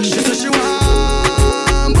mind. She say she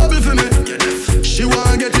want bubble for me. She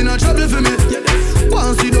want get in a trouble for me.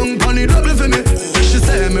 Want sit down pon the double for me. She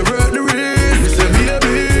say me work the race. Me say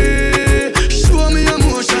baby, show me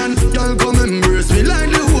emotion. Girl come embrace me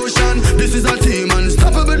like the ocean. This is a team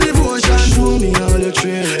unstoppable devotion. Show me all your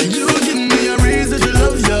tricks. You give me a reason to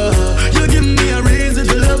love ya. You give me a reason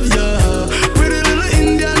to love ya. Pretty little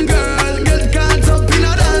Indian girl, get caught up in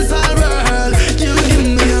a dancehall world. You give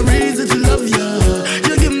me a reason to love ya.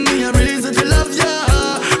 You give me a reason to love ya.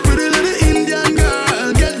 Pretty little Indian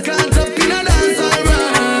girl, get caught up in a dancehall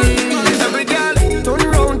world. Every girl, turn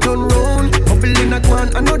round, bubble in a can,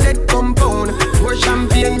 I know that compound. Pour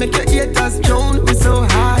champagne, make your haters drown. We so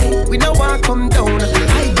high, we don't want come down.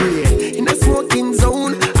 High grade, in a smoking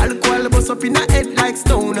zone. Alcohol bust up in a head like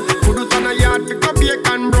stone. Put it on a yard, pick up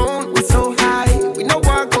bacon and brown. We so high, we don't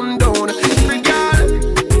want come down. Every girl,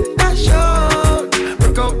 dash out,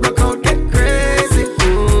 rock out, get crazy.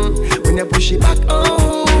 When you push it back,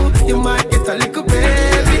 oh, you might get a little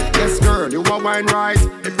baby. Yes, girl, you are wine right.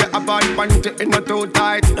 If you have bad panty in a too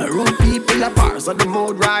tight. Around people are bars on the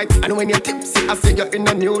mood right. And when you're tipsy, I see you in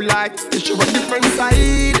a new light. You show a different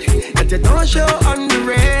side that you don't show on the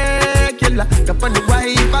regular. umbrella. Tap on the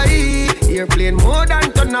Wi-Fi. Airplane more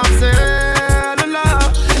than turn off cellular.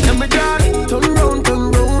 Let me just turn round.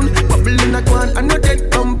 Bubble in a can and no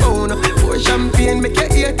dead compound. Pour champagne, make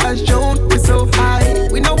your ear touch down. We so high,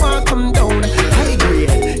 we no want come down. High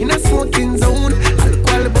grade, in a smoking zone.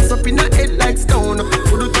 Alcohol bust up in a head like stone.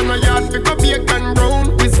 Put it on a yard, pick up bacon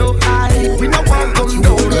brown. We so high, we no want come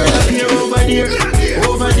down. Here, over there,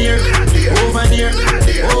 over there, over there,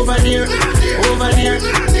 over there, over there,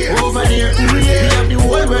 over there. We have the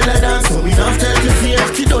whole world a dance, so we don't have to fear.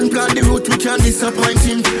 He don't plan the route, we can't disappoint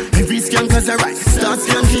him. Every skanker's a right, start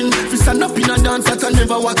skanking. If we stand up in a dance, I can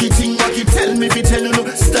never walk it in. Walk it, tell me if you tell you no.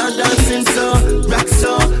 Start dancing, so rock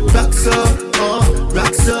so, rock so, oh,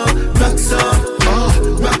 rock so, rock so,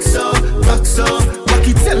 oh, rock so, rock so. Walk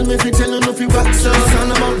it, tell me if you tell you no. If you rock so, it's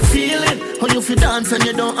all about feeling. How you fi dance and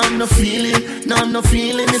you don't have no feeling. No, I'm no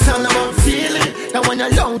feeling, it's all about feeling. That when you're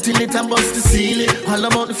loud till it and bust the ceiling. All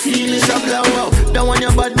about the feeling, shabla wow. That when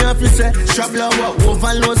you're bad, me have to say, shabla wow.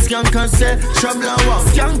 Overload skank and say, shabla wow.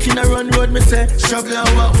 Skank in a run road, me say, shabla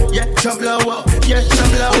wow. Yeah, shabla wow. Yeah,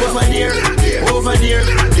 shabla wow. Over there, over there,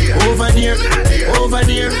 over there, over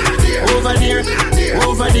there, over there,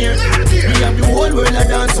 over there. We have the whole world a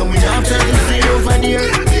dance, so we have to feel over there,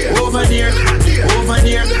 over there, over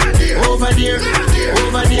there, over there,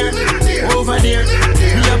 over there, over there.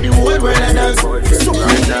 We have the whole world a dance. So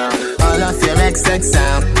right now, all of your XX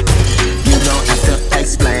sound, you don't have to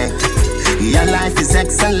explain. Your life is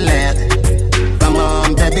excellent. Come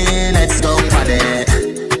on, baby, let's go party.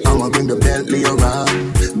 I'ma bring the Bentley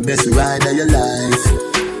around, best ride of your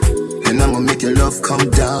life. And I'ma make your love come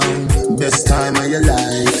down, best time of your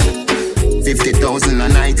life. 50,000 a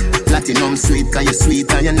night, platinum sweet, cause you're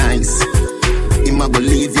sweet and you're nice. I'ma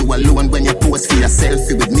believe you alone when you pose for your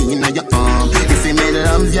selfie with me in your arm. If you made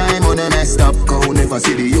love, yeah, I'm gonna messed up. Go never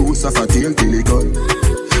see the use of a tail till it gone.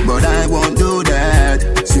 But I won't do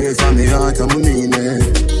that. Straight from the heart, I'm mean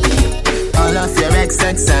it. All of your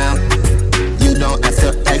XX sound, you don't have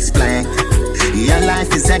to explain. Your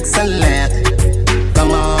life is excellent.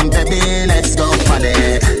 Come on, baby, let's go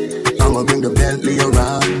party. I'ma bring the Bentley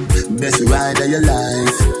around, best ride of your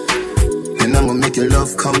life. And I'ma make your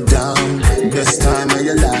love come down, best time of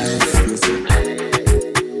your life.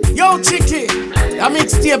 Yo, Chicky, I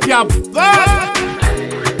mixtape ya bad.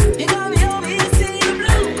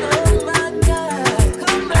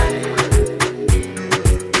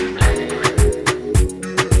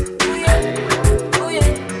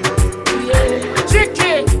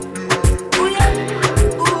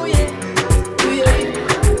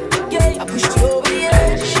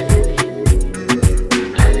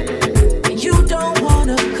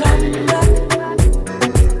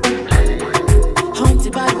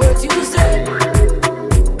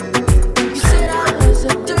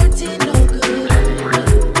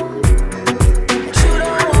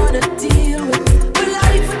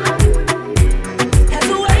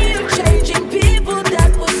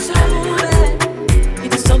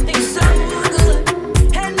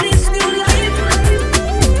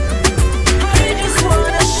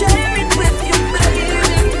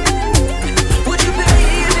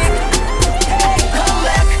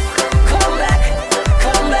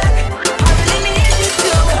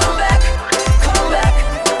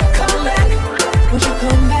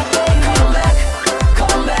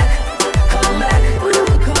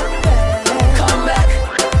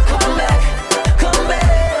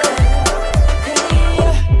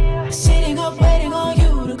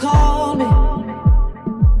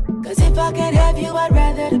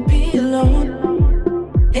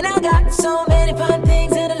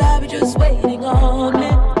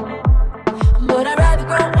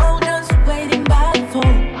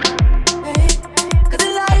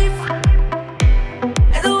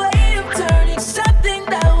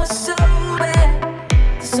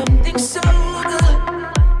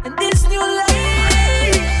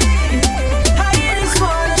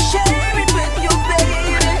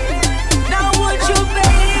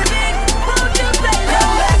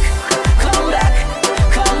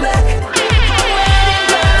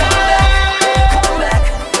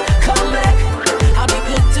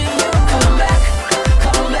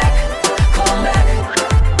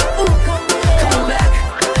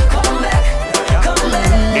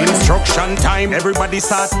 Everybody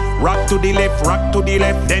start rock to the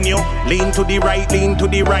left, then you lean to the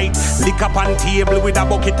right. Lick up on table with a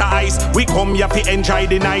bucket of ice. We come here to enjoy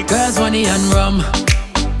the night. Girls, money and rum.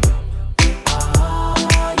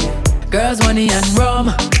 Girls, money and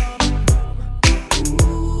rum.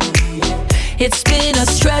 It's been a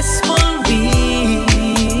stressful week.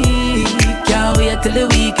 Can't wait till the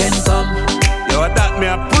weekend come. Yo, that me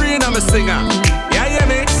a praying I'm a singer. Yeah, hear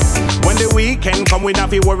me? When the weekend come, we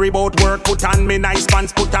never worry about work. Put on me nice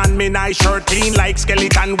pants, put on me nice shirt. Clean like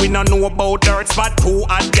skeleton, we no know about dirt. Spot 2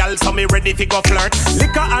 hot gal, so me ready to go flirt.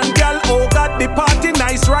 Liquor and gal, oh God, the party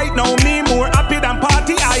nice right now. Me more happy than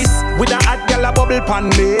party ice. With a hot gal a bubble pan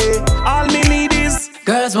me. All me need is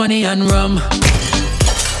girls, money and rum.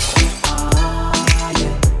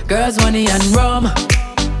 Girls, money and rum.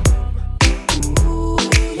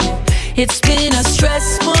 It's been a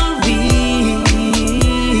stressful week.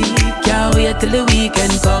 Can't wait till the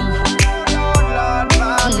weekend come.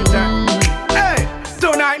 Hey,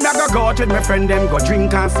 tonight I go out with my friend, them go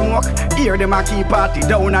drink and smoke. Hear them a keep party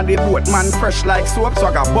down at the boat. Man fresh like soap, so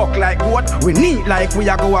I got buck like goat. We neat like we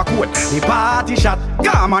a go a coat. The party shot,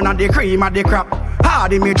 come on the cream of the crap.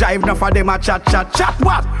 Hardy me drive, enough of them a chat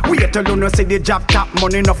what? Wait till you no see the job top.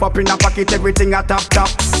 Money enough up in a pocket, everything a top.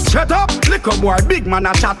 Shut up, little boy, big man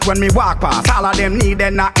a chat when me walk past. All of them need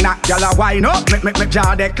a knock. Y'all a wine up, make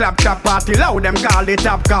jaw they clap party loud, them call the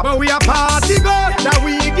top cup. But we a party good, that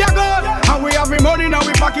we get good. And we have the money now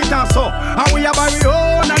we pocket and so. And we a buy we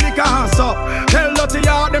own and the can so. Tell dirty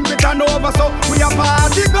yard them fit and over so. We a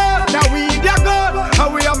party good, that we get good.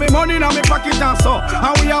 And we have the money now we pocket and so.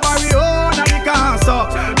 And we a buy we own and the can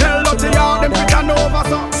so. Tell dirty yard them fit and over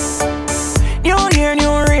so. New year,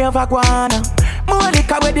 new rave a guana. More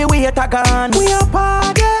liquor with the weight a gone. We a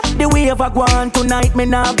party, the wave a gone. Tonight me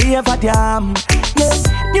nah behave a damn. Yeah,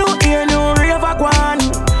 new year, new rave a gone.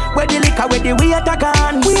 Where the liquor with the weight a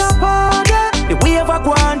gone. We a party, the wave a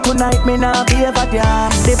gone. Tonight me nah behave a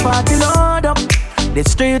damn. The party load up, the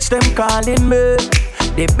streets them calling me,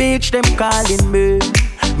 the beach them calling me.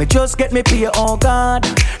 Me just get me pay, oh God.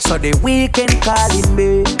 So the weekend calling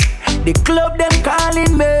me, the club them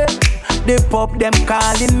calling me, the pub them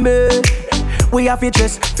calling me. We have to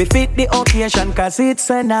dress fit the occasion, cause it's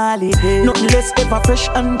an holiday. Nothing less ever fresh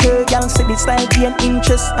and good. Y'all see the style gain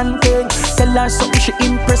interest and thing. Tell her something she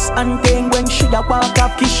impress and thing. When she a walk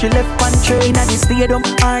up, kiss she left and train. At the stadium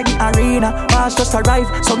or the arena, Pass just arrive,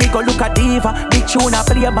 so me go look at diva. Big tune a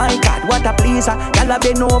play, my God, what a pleaser. Y'all a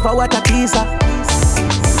been over, what a teaser.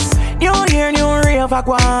 New year, new rave a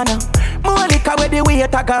guana. More liquor with the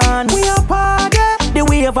weight a gone. We a party, the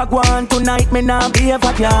wave a gone. Tonight me nah behave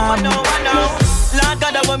a damn. Lord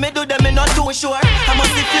God, when me do them, me not too sure. I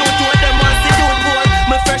must see few to them, must see do poor.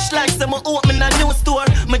 Me fresh like some, me open a new store.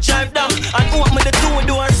 Me drive down and open the 2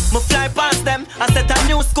 door. Me fly past them, I set a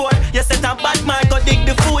new score. You set a bad man, go dig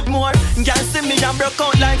the food more. Y'all see me and broke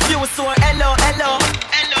out like few sore. Hello, hello,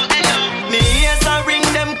 hello, hello. Me ears a ring,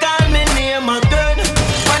 them call me name again.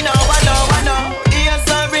 Wanna. Ears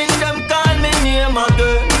a ring, them call me name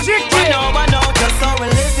again. Wanna, just how we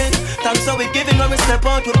living. Thanks how we giving when we step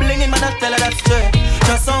out, we blinging, man, I tell her that's true.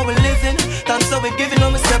 Just how we living. Thanks how we giving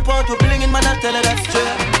when we step out, we blinging, man, I tell her that's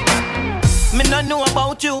true. Me not know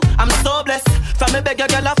about you, I'm so blessed. From me beg your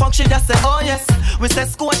girl a fuck, she just say oh yes. We say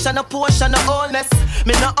squash and a portion of all mess.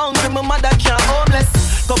 Me not hungry, my mother can't homeless.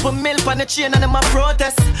 Couple milk on the chain and them a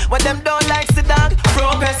protest. What them don't like, see dog,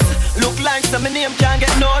 progress. Look like some name can't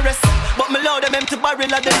get no rest. But me load them empty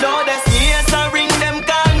barrel at the loudest. Yes, I ring them,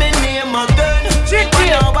 call me name again.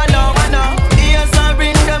 Wanna. Yes, I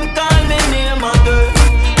ring them, call me name again.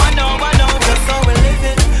 Wanna, just how we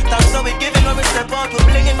living. That's how we giving when we step out, we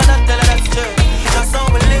blinging, man, I tell her that's true. That's how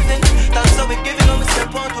we living. That's how we giving when we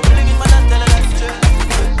step out, we blinging, man, I tell her that's true.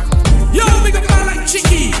 Yo, make a man like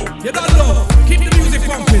Chicky. You don't know. Keep the music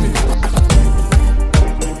pumping.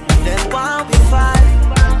 Then while we fight,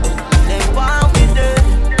 then while we dead,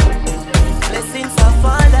 blessings are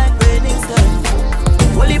fall like raining sun.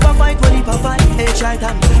 Wally pa fight, hey try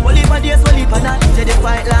time. Wally pa days, wally pa night, till the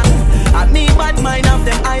fight long. At me bad mind of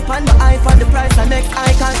them iPad, my iPad the price and next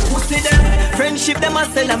icon. Who see them? Friendship them a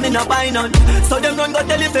sell and me no buy none. So them run go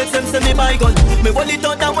tell the fakes them say me buy gun. Me wally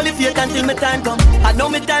out and wally fake until me time come. I know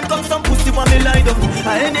me time come some pussy want me lie down.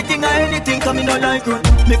 Anything come me no like run.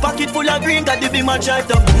 Me pocket full of green got the be my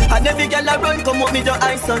drive up. And every girl I run come up me the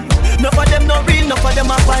ice on. None of them no real, none of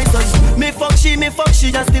them a poison. Me fuck she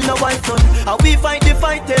and still no wife son. And we fight the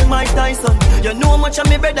fight tell Mike Tyson. You know much of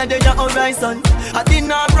me better than your horizon. I did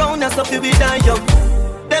not round as if we die young.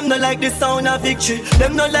 Them no like the sound of victory.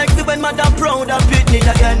 Them no like the when mother proud of Britney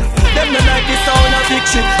again. Them no like the sound of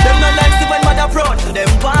victory. Them no like the when mother proud. Them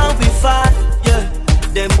want we fight, yeah.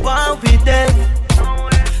 Them want we dead.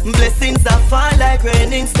 Blessings that fall like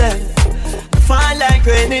rain instead. Fall like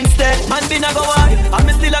rain instead. Man been a go hard, and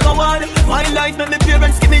me still a go hard. My life make me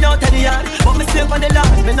parents give me out of the yard. But me safe on the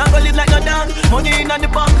land, me not go live like no dog. Money in the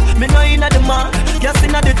bank, me no in the mark. Gas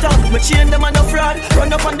in the top, me chain them and no fraud.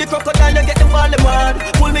 Run up on the crocodile and get the ball them hard.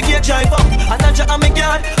 Pull me gear drive up, and I and me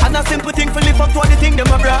guard. And a simple thing for live up to all the thing them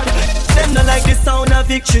abroad. Them no like the sound of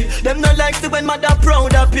victory. Them no like see when mother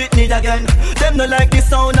proud of Pitney again. Them no like the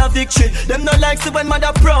sound of victory. Them no like see when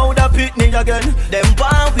mother proud of Pitney again. Them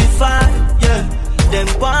born we fight, yeah. Them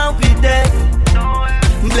born we dead.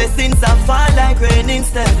 Blessings are fall like rain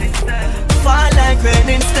instead. Fall like rain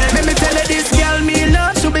instead. Let me tell you this girl me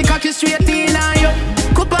love. She be cocky straight in on you.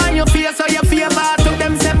 Cup on your face so you feel bad. To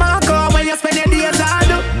them say Marco when you spend your days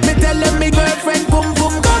hard. Me tell them me girlfriend boom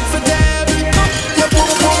boom comfortable. You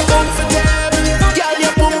boom boom comfortable. Girl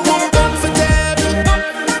you boom boom comfortable.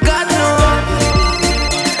 God knows.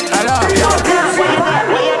 Hello.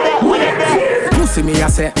 Pussy me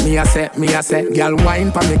a say. Girl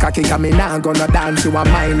wine pa me cocky 'cause me nah gonna dance. You a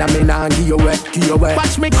mine and me nah give you wet.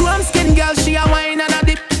 Watch me chrome skin girl, she a wine and a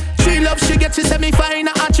dip. She love she get, she say me fine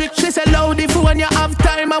a trick. She say loud if when you have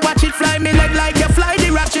time I watch it fly me like you fly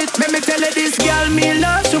the ratchet. Let me tell you this girl me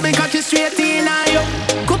love. She be cocky straight in on you.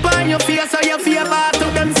 Cup on your face so you feel bad. To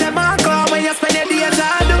them say Marco when you spend your days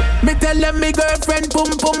hard. Me tell them me girlfriend boom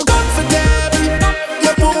boom comfortable.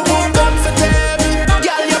 You boom boom comfortable.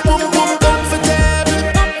 Girl you boom boom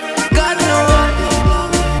comfortable. God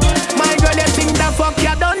knows. My girl you think the fuck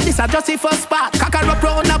you done. This a just the first part. Cocker up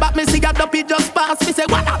round about me see a dopey just pass. Me say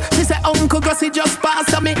what up? She say Uncle Gussie just pass.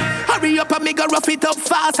 So me hurry up and me go rough it up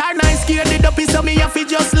fast. Her nice scared the dopey so me have to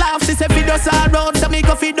just laugh. She say feed us all round so me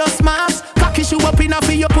go feed us smash. Cocky shoe up in a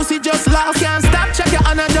for your pussy just laugh. Can't stop check your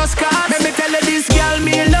hand and just cast. Let me tell you this girl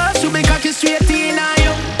me love. She be cocky straight in on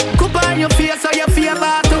you. Cup on your face so you feel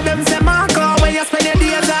bad. To them say Marco when you spend your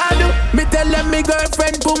days hard. Me tell them me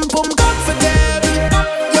girlfriend boom boom comfortable.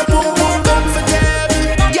 You boom boom comfortable.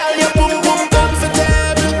 Girl you boom boom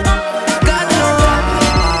comfortable. God knows.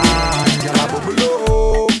 Girl a bubble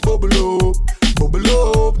up, bubble up, bubble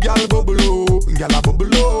up. Girl bubble up, girl a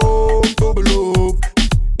bubble up, bubble up.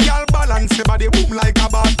 Girl balance your body boom like a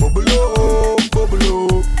bat. Bubble up, bubble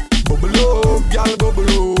up, bubble up. Girl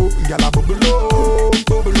bubble up, girl a bubble up,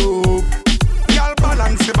 bubble up. Girl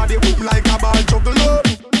balance your body boom like a bat. Juggle up,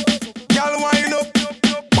 girl wind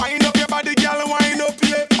up your body, girl wind up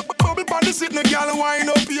yeah. Bubble body sit no girl wind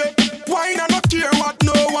up yeah. Wine and not care what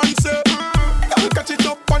no one say. Girl catch it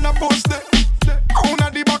up on a post there. Down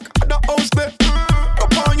at the back of the house there.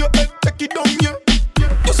 Up on your head, take it down yeah.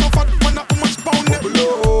 You so fat when that much pound there. Bubble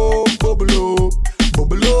up, bubble up,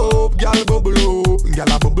 bubble up, girl bubble up,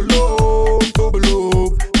 girl a bubble up, bubble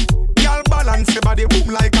up. Girl balance your body boom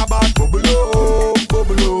like a bat. Bubble up,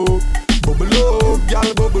 bubble up, bubble up, girl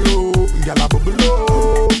bubble up, girl a bubble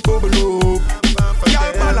up, bubble up.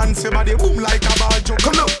 Girl balance your body boom like a bat.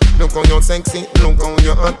 Come now. Look how you sexy, look how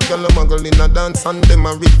you hot. Girl a muggle in a dance and them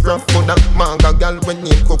a rip rap. Coulda manga girl when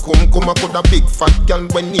name Kokum Kuma. Coulda big fat girl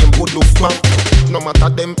when name Buduf Man. No matter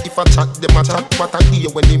them if I chat, them a chat. What I hear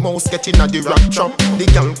when the mouse get in a the rap trap. The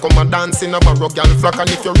girl come a dance in a barrow girl flock. And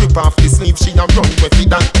if you rip off the sleeve, she a run with it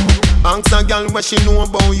that. Ask a girl what she know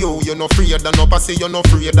about you. You no afraid of no pussy, you no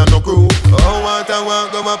afraid of no crew. Oh what I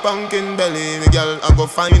want go a pumpkin belly. The girl I go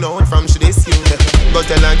find out from she this you. Go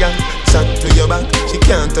tell a girl, chat to your back. She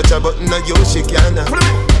can't touch a button of you, she can't.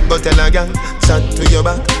 Go tell a girl, chat to your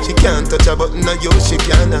back. She can't touch a button of you, she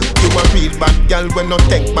can't. You a real bad girl when no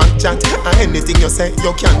take back chat. And anything you say,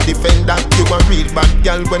 you can't defend that. You a real bad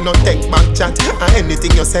girl when no take back chat. And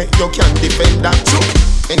anything you say, you can't defend that.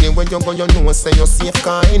 Anywhere you go, you know say you're safe.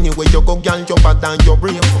 Cause anywhere you go, girl, you bad and you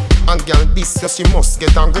brave. And girl, this year she must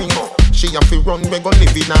get a green. She have to run, we gon'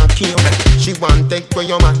 live in a cave. She want take where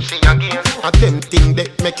your man, she again. A them thing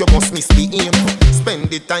that make you must miss the aim. Spend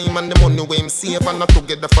the time and the money we him save. And not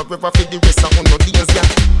together forever for the rest of no days, yeah.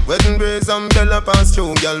 Wedding brace umbrella pass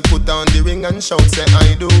through. Girl, put on the ring and shout, say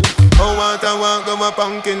I do. Oh, what I want, go a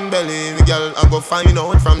pumpkin belly. Girl, I go find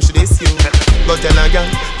out from she this you. Go tell a girl,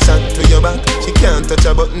 chat to your back. She can't touch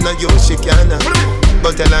a button of you, she can't.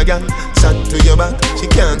 Go tell a girl, chat to your back. She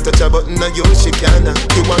can't touch a button of you, she can't.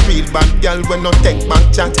 You a real bad girl when no take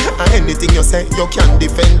back chat. And anything you say, you can't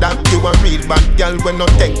defend that. You a real bad girl when no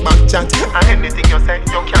take back chat. And anything you say,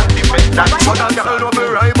 you can't defend that. What a girl love me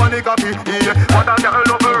right on the cocky, yeah. What a girl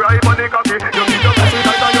love me right on the cocky. You keep your pussy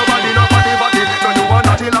tight and your body not fatty fatty. So you want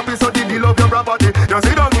a chill happy so the deal of your property. You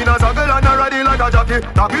sit down in a circle and you ride it like a jockey.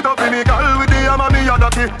 Tap it up in me girl with the hammer me a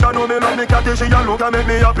ducky. She know me love me catty, she a look and make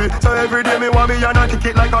me happy. So every day me want me and I kick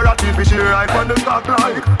it like a ratty. Fishy right on the cock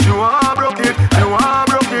like she want broke it, she want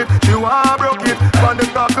broke it, she want broke it. On the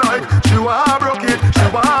cock like she want broke it, she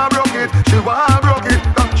want broke it, she want broke it.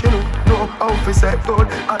 She know how to set good,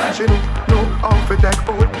 and she know how to take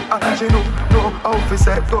food, and she know how to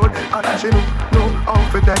set good, and she know how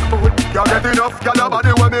to take food. You get enough, girl, your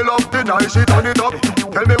body when me love tonight, she turn it up.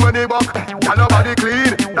 Tell me when he buck, girl, your body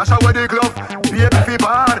clean, dash away the glove. Baby fi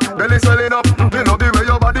bad, belly swelling up. Me love the way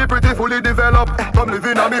your body pretty, fully up. Come live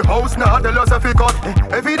in a me house now, tell us if it cut.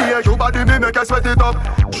 Every day you body me make you sweat it up.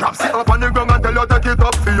 Drop sit up on the ground and tell you take it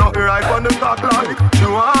up. For you right on the cock like she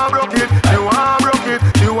want broke it, she want broke it,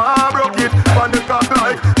 she want broke it. On the cock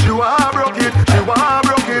like she want broke it, she want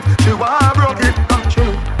broke it, she want broke it. She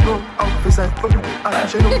know how to say good, and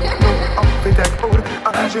she know how to take good,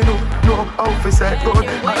 and she know how to say good,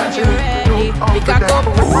 and she know how to take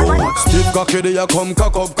good. Stiff cocky there, come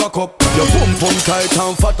cock up, cock up. Your pum pum tight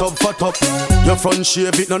and fat up, fat up. Your front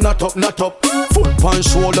shave it no not up, not up. Foot pan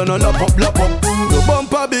shoulder no lap up, lap up. Your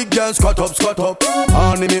bumper big girl squat up, squat up.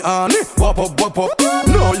 Honey me honey, wap up, wap up.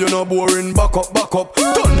 No you no boring, back up, back up.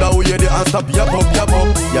 Thunder we the and stop, yap up, yap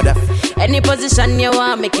up. You deaf. Any position you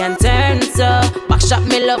want me can turn so. Back shot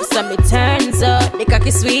me love so me turns up. The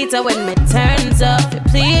cocky sweeter when me turns up. To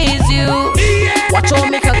please you. Watch how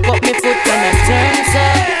me cock up me foot when I turns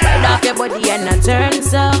up. Ride off your body and I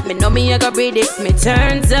turns up. Me know me I go breathe if me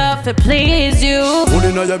turns up. To please you. Put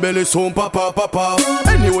in your belly soon, papa, papa.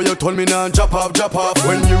 Anyway you told me now, drop off, drop off.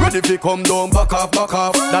 When you ready fi come down, back off, back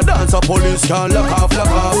off. The dancer police can't lock off, lock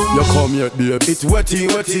off. You come yet, babe, it's wetty,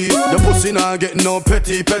 wetty. Your pussy now get no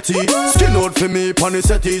petty, petty. Skin out for me, pony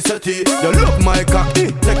setty, setty. You love my cocky,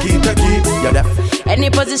 techie, techie. You deaf. Any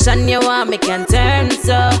position you want me can turn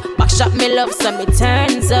so. Back shot me love so me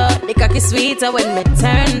turns up. The cocky sweeter when me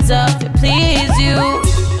turns up. To please you.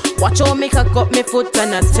 Watch how me cock up me foot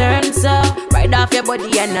and I turns up. Ride off your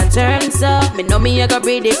body and I turns up. Me know me I go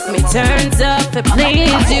breathe if me turns up. To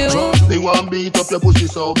please you. They want beat up your pussy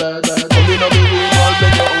so bad, bad. Come in on me room, I'll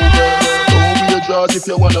bend you over. Don't be a jaws if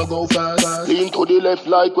you wanna go fast. Lean to the left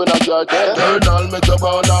like when I got it. Turn, I'll make you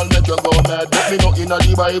born, I'll make you go mad. But me not in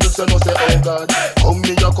the Bible, so no say oh God. Come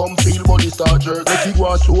me, you come feel body start jerk. Make you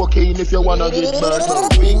go so keen if you wanna get mad.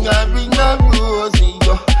 Ring a rosy,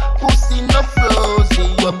 yo. Pussy no frozy,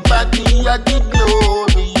 your body a the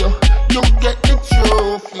glory, yo. You get the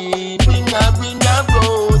trophy. Ring a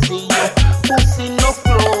rosy, yo. Pussy no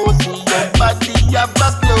frozy, your body a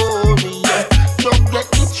glory, yo. You get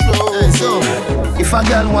the trophy. So, if a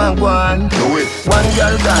girl want one, do it. One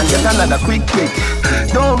girl gone, get another quick.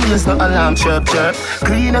 Don't raise no alarm, chirp.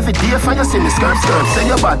 Clean every day for you see me skirt. Say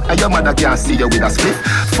you're bad and your mother can't see you with a split.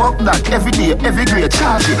 Fuck that, every day, every grade,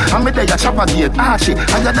 charge it. And me there you chop a gate, arch it.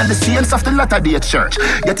 Higher than the saints of the latter day church.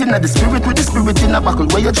 Get in the spirit with the spirit in a buckle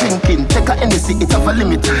where you're drinking. Take a Hennessy, it have a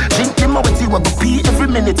limit. Drink them out with you, I go pee every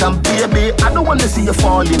minute. And baby, I don't wanna see you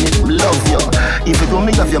fall in it. Love you. If you don't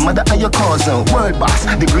make of your mother and your cousin, world boss,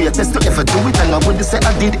 the greatest to ever do it. And I wouldn't say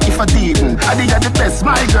I did if I didn't. I did the best,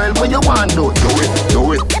 my girl, what you want do? Do it.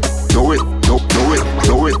 Do it, do it, do it,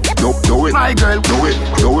 do it, do it, my girl, do it,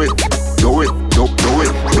 do it, do it, do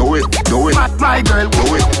it, do it, do it, my girl,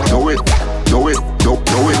 do it, do it, do it, do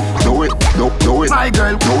it, do it, my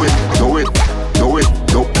girl, do it, do it, do it,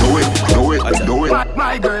 do it,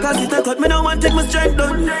 my girl. Cause it a cut me now and take my strength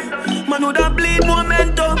down. Man would have bleed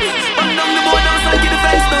momentum. I'm down the board now, so get the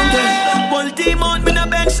fence down. Whole team out, me no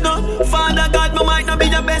bench now. Father God, me might not be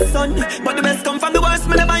your best son, but the best come from the worst,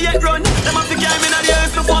 me never yet run. Them have to carry me in the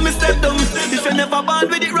earth before me step down. If you never born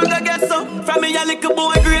with it, run, I get some. From me a little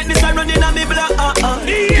boy, greatness I running on me blood.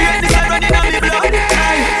 Greatness I running on me blood.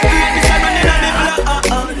 Greatness I running on me blood.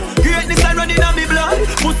 Greatness I running on me blood.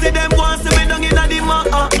 Pussy them want see me down in the mud.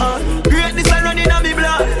 Greatness I running on me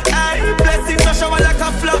blood. Blessings I shower like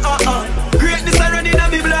a flood. Greatness I running on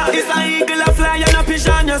me blood. It's an eagle a fly and a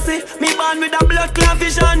pigeon, you see. Me born with a blood clot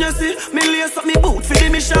vision, you see. Me lace up me boot for the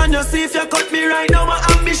mission, you see. If you cut me right now, my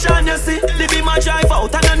ambition, you see. Live in my drive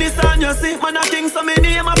out and a Nissan, you see. Man, I think so me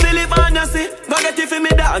name a Philip and you see. Go get it for me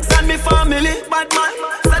dogs and me family. Bad man,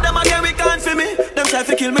 say them again we can't for me. Them try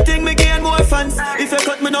to kill me, think me gain more fans. If you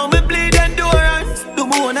cut me now, me bleed endurance. Do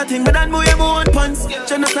me own a thing, but then me wear my own pants.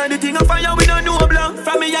 Genocide the thing on fire, we don't know blank.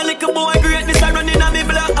 From me a little boy, greatness I running on me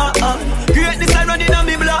blood. Greatness I running on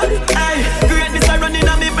me blood. Ay, greatness I running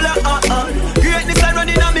on me blood. Greatness I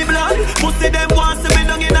running on me blood. Pussy them want see me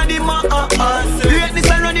down in the mud. Greatness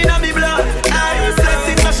I running on me blood. Ay,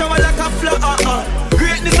 blessings I shower like a flood.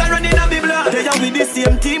 Greatness I running on me blood. They are with the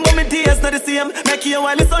same team, but me days not the same. Make you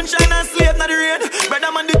while the sunshine and sleep not the rain.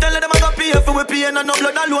 Brother man, they tell them I got pay for we pain and no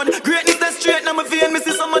blood alone. Greatness that's straight now my vein. Me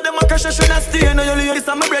see some of them a crash and should not stay. Now you lay this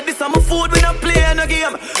on my bread, this on my food. We not play no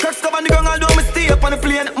game. Cracks cover on the ground, although me stay up on the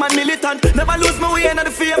plane. Man militant, never lose my way in the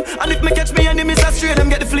fame. And if me catch me enemies, I straight them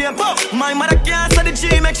get the flame. My mother can't say the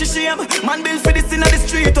G, make she shame. Man build for this in the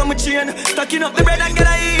street on my chain. Stacking up the bread and get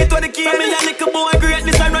a eat when the key. Me a little boy,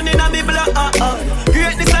 greatness I running on me blood.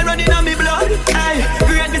 Greatness I running on me blood. Ay,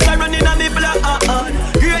 greatness I running on me blood.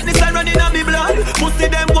 Greatness I running on me blood. Pussy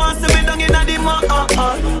them want see me down in the mud.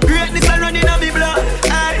 Greatness I running on me blood.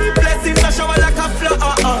 Ay, blessings I shower like a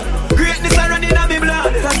flood. Greatness I running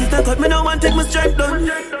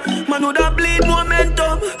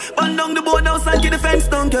house and keep the fence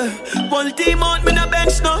down, girl. One team out, me no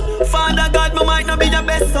bench none. Father God, me might not be your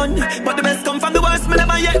best son, but the best come from the worst, me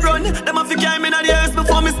never yet run. Them a fi carry me inna the earth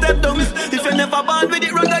before me step down. If you never born with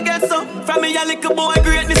it, run to get some. From me a little boy,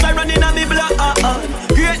 greatness I run inna me blood.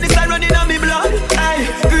 Greatness I run inna me blood. Hey,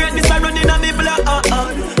 greatness I run inna me blood.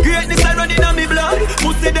 Greatness I run inna me blood.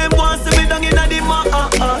 Pussy them want see me down inna the mud.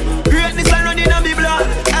 Greatness I run inna me blood.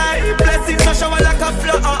 Hey, blessings I shower like a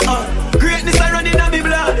flood. Greatness I run inna me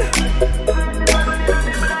blood.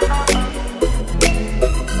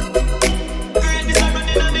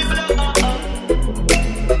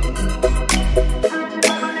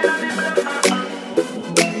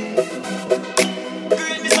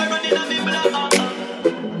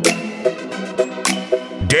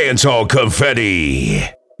 Dancehall Confetti,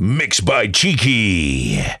 mixed by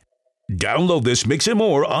Cheeky. Download this mix and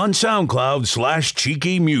more on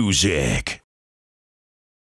SoundCloud/Cheeky Music.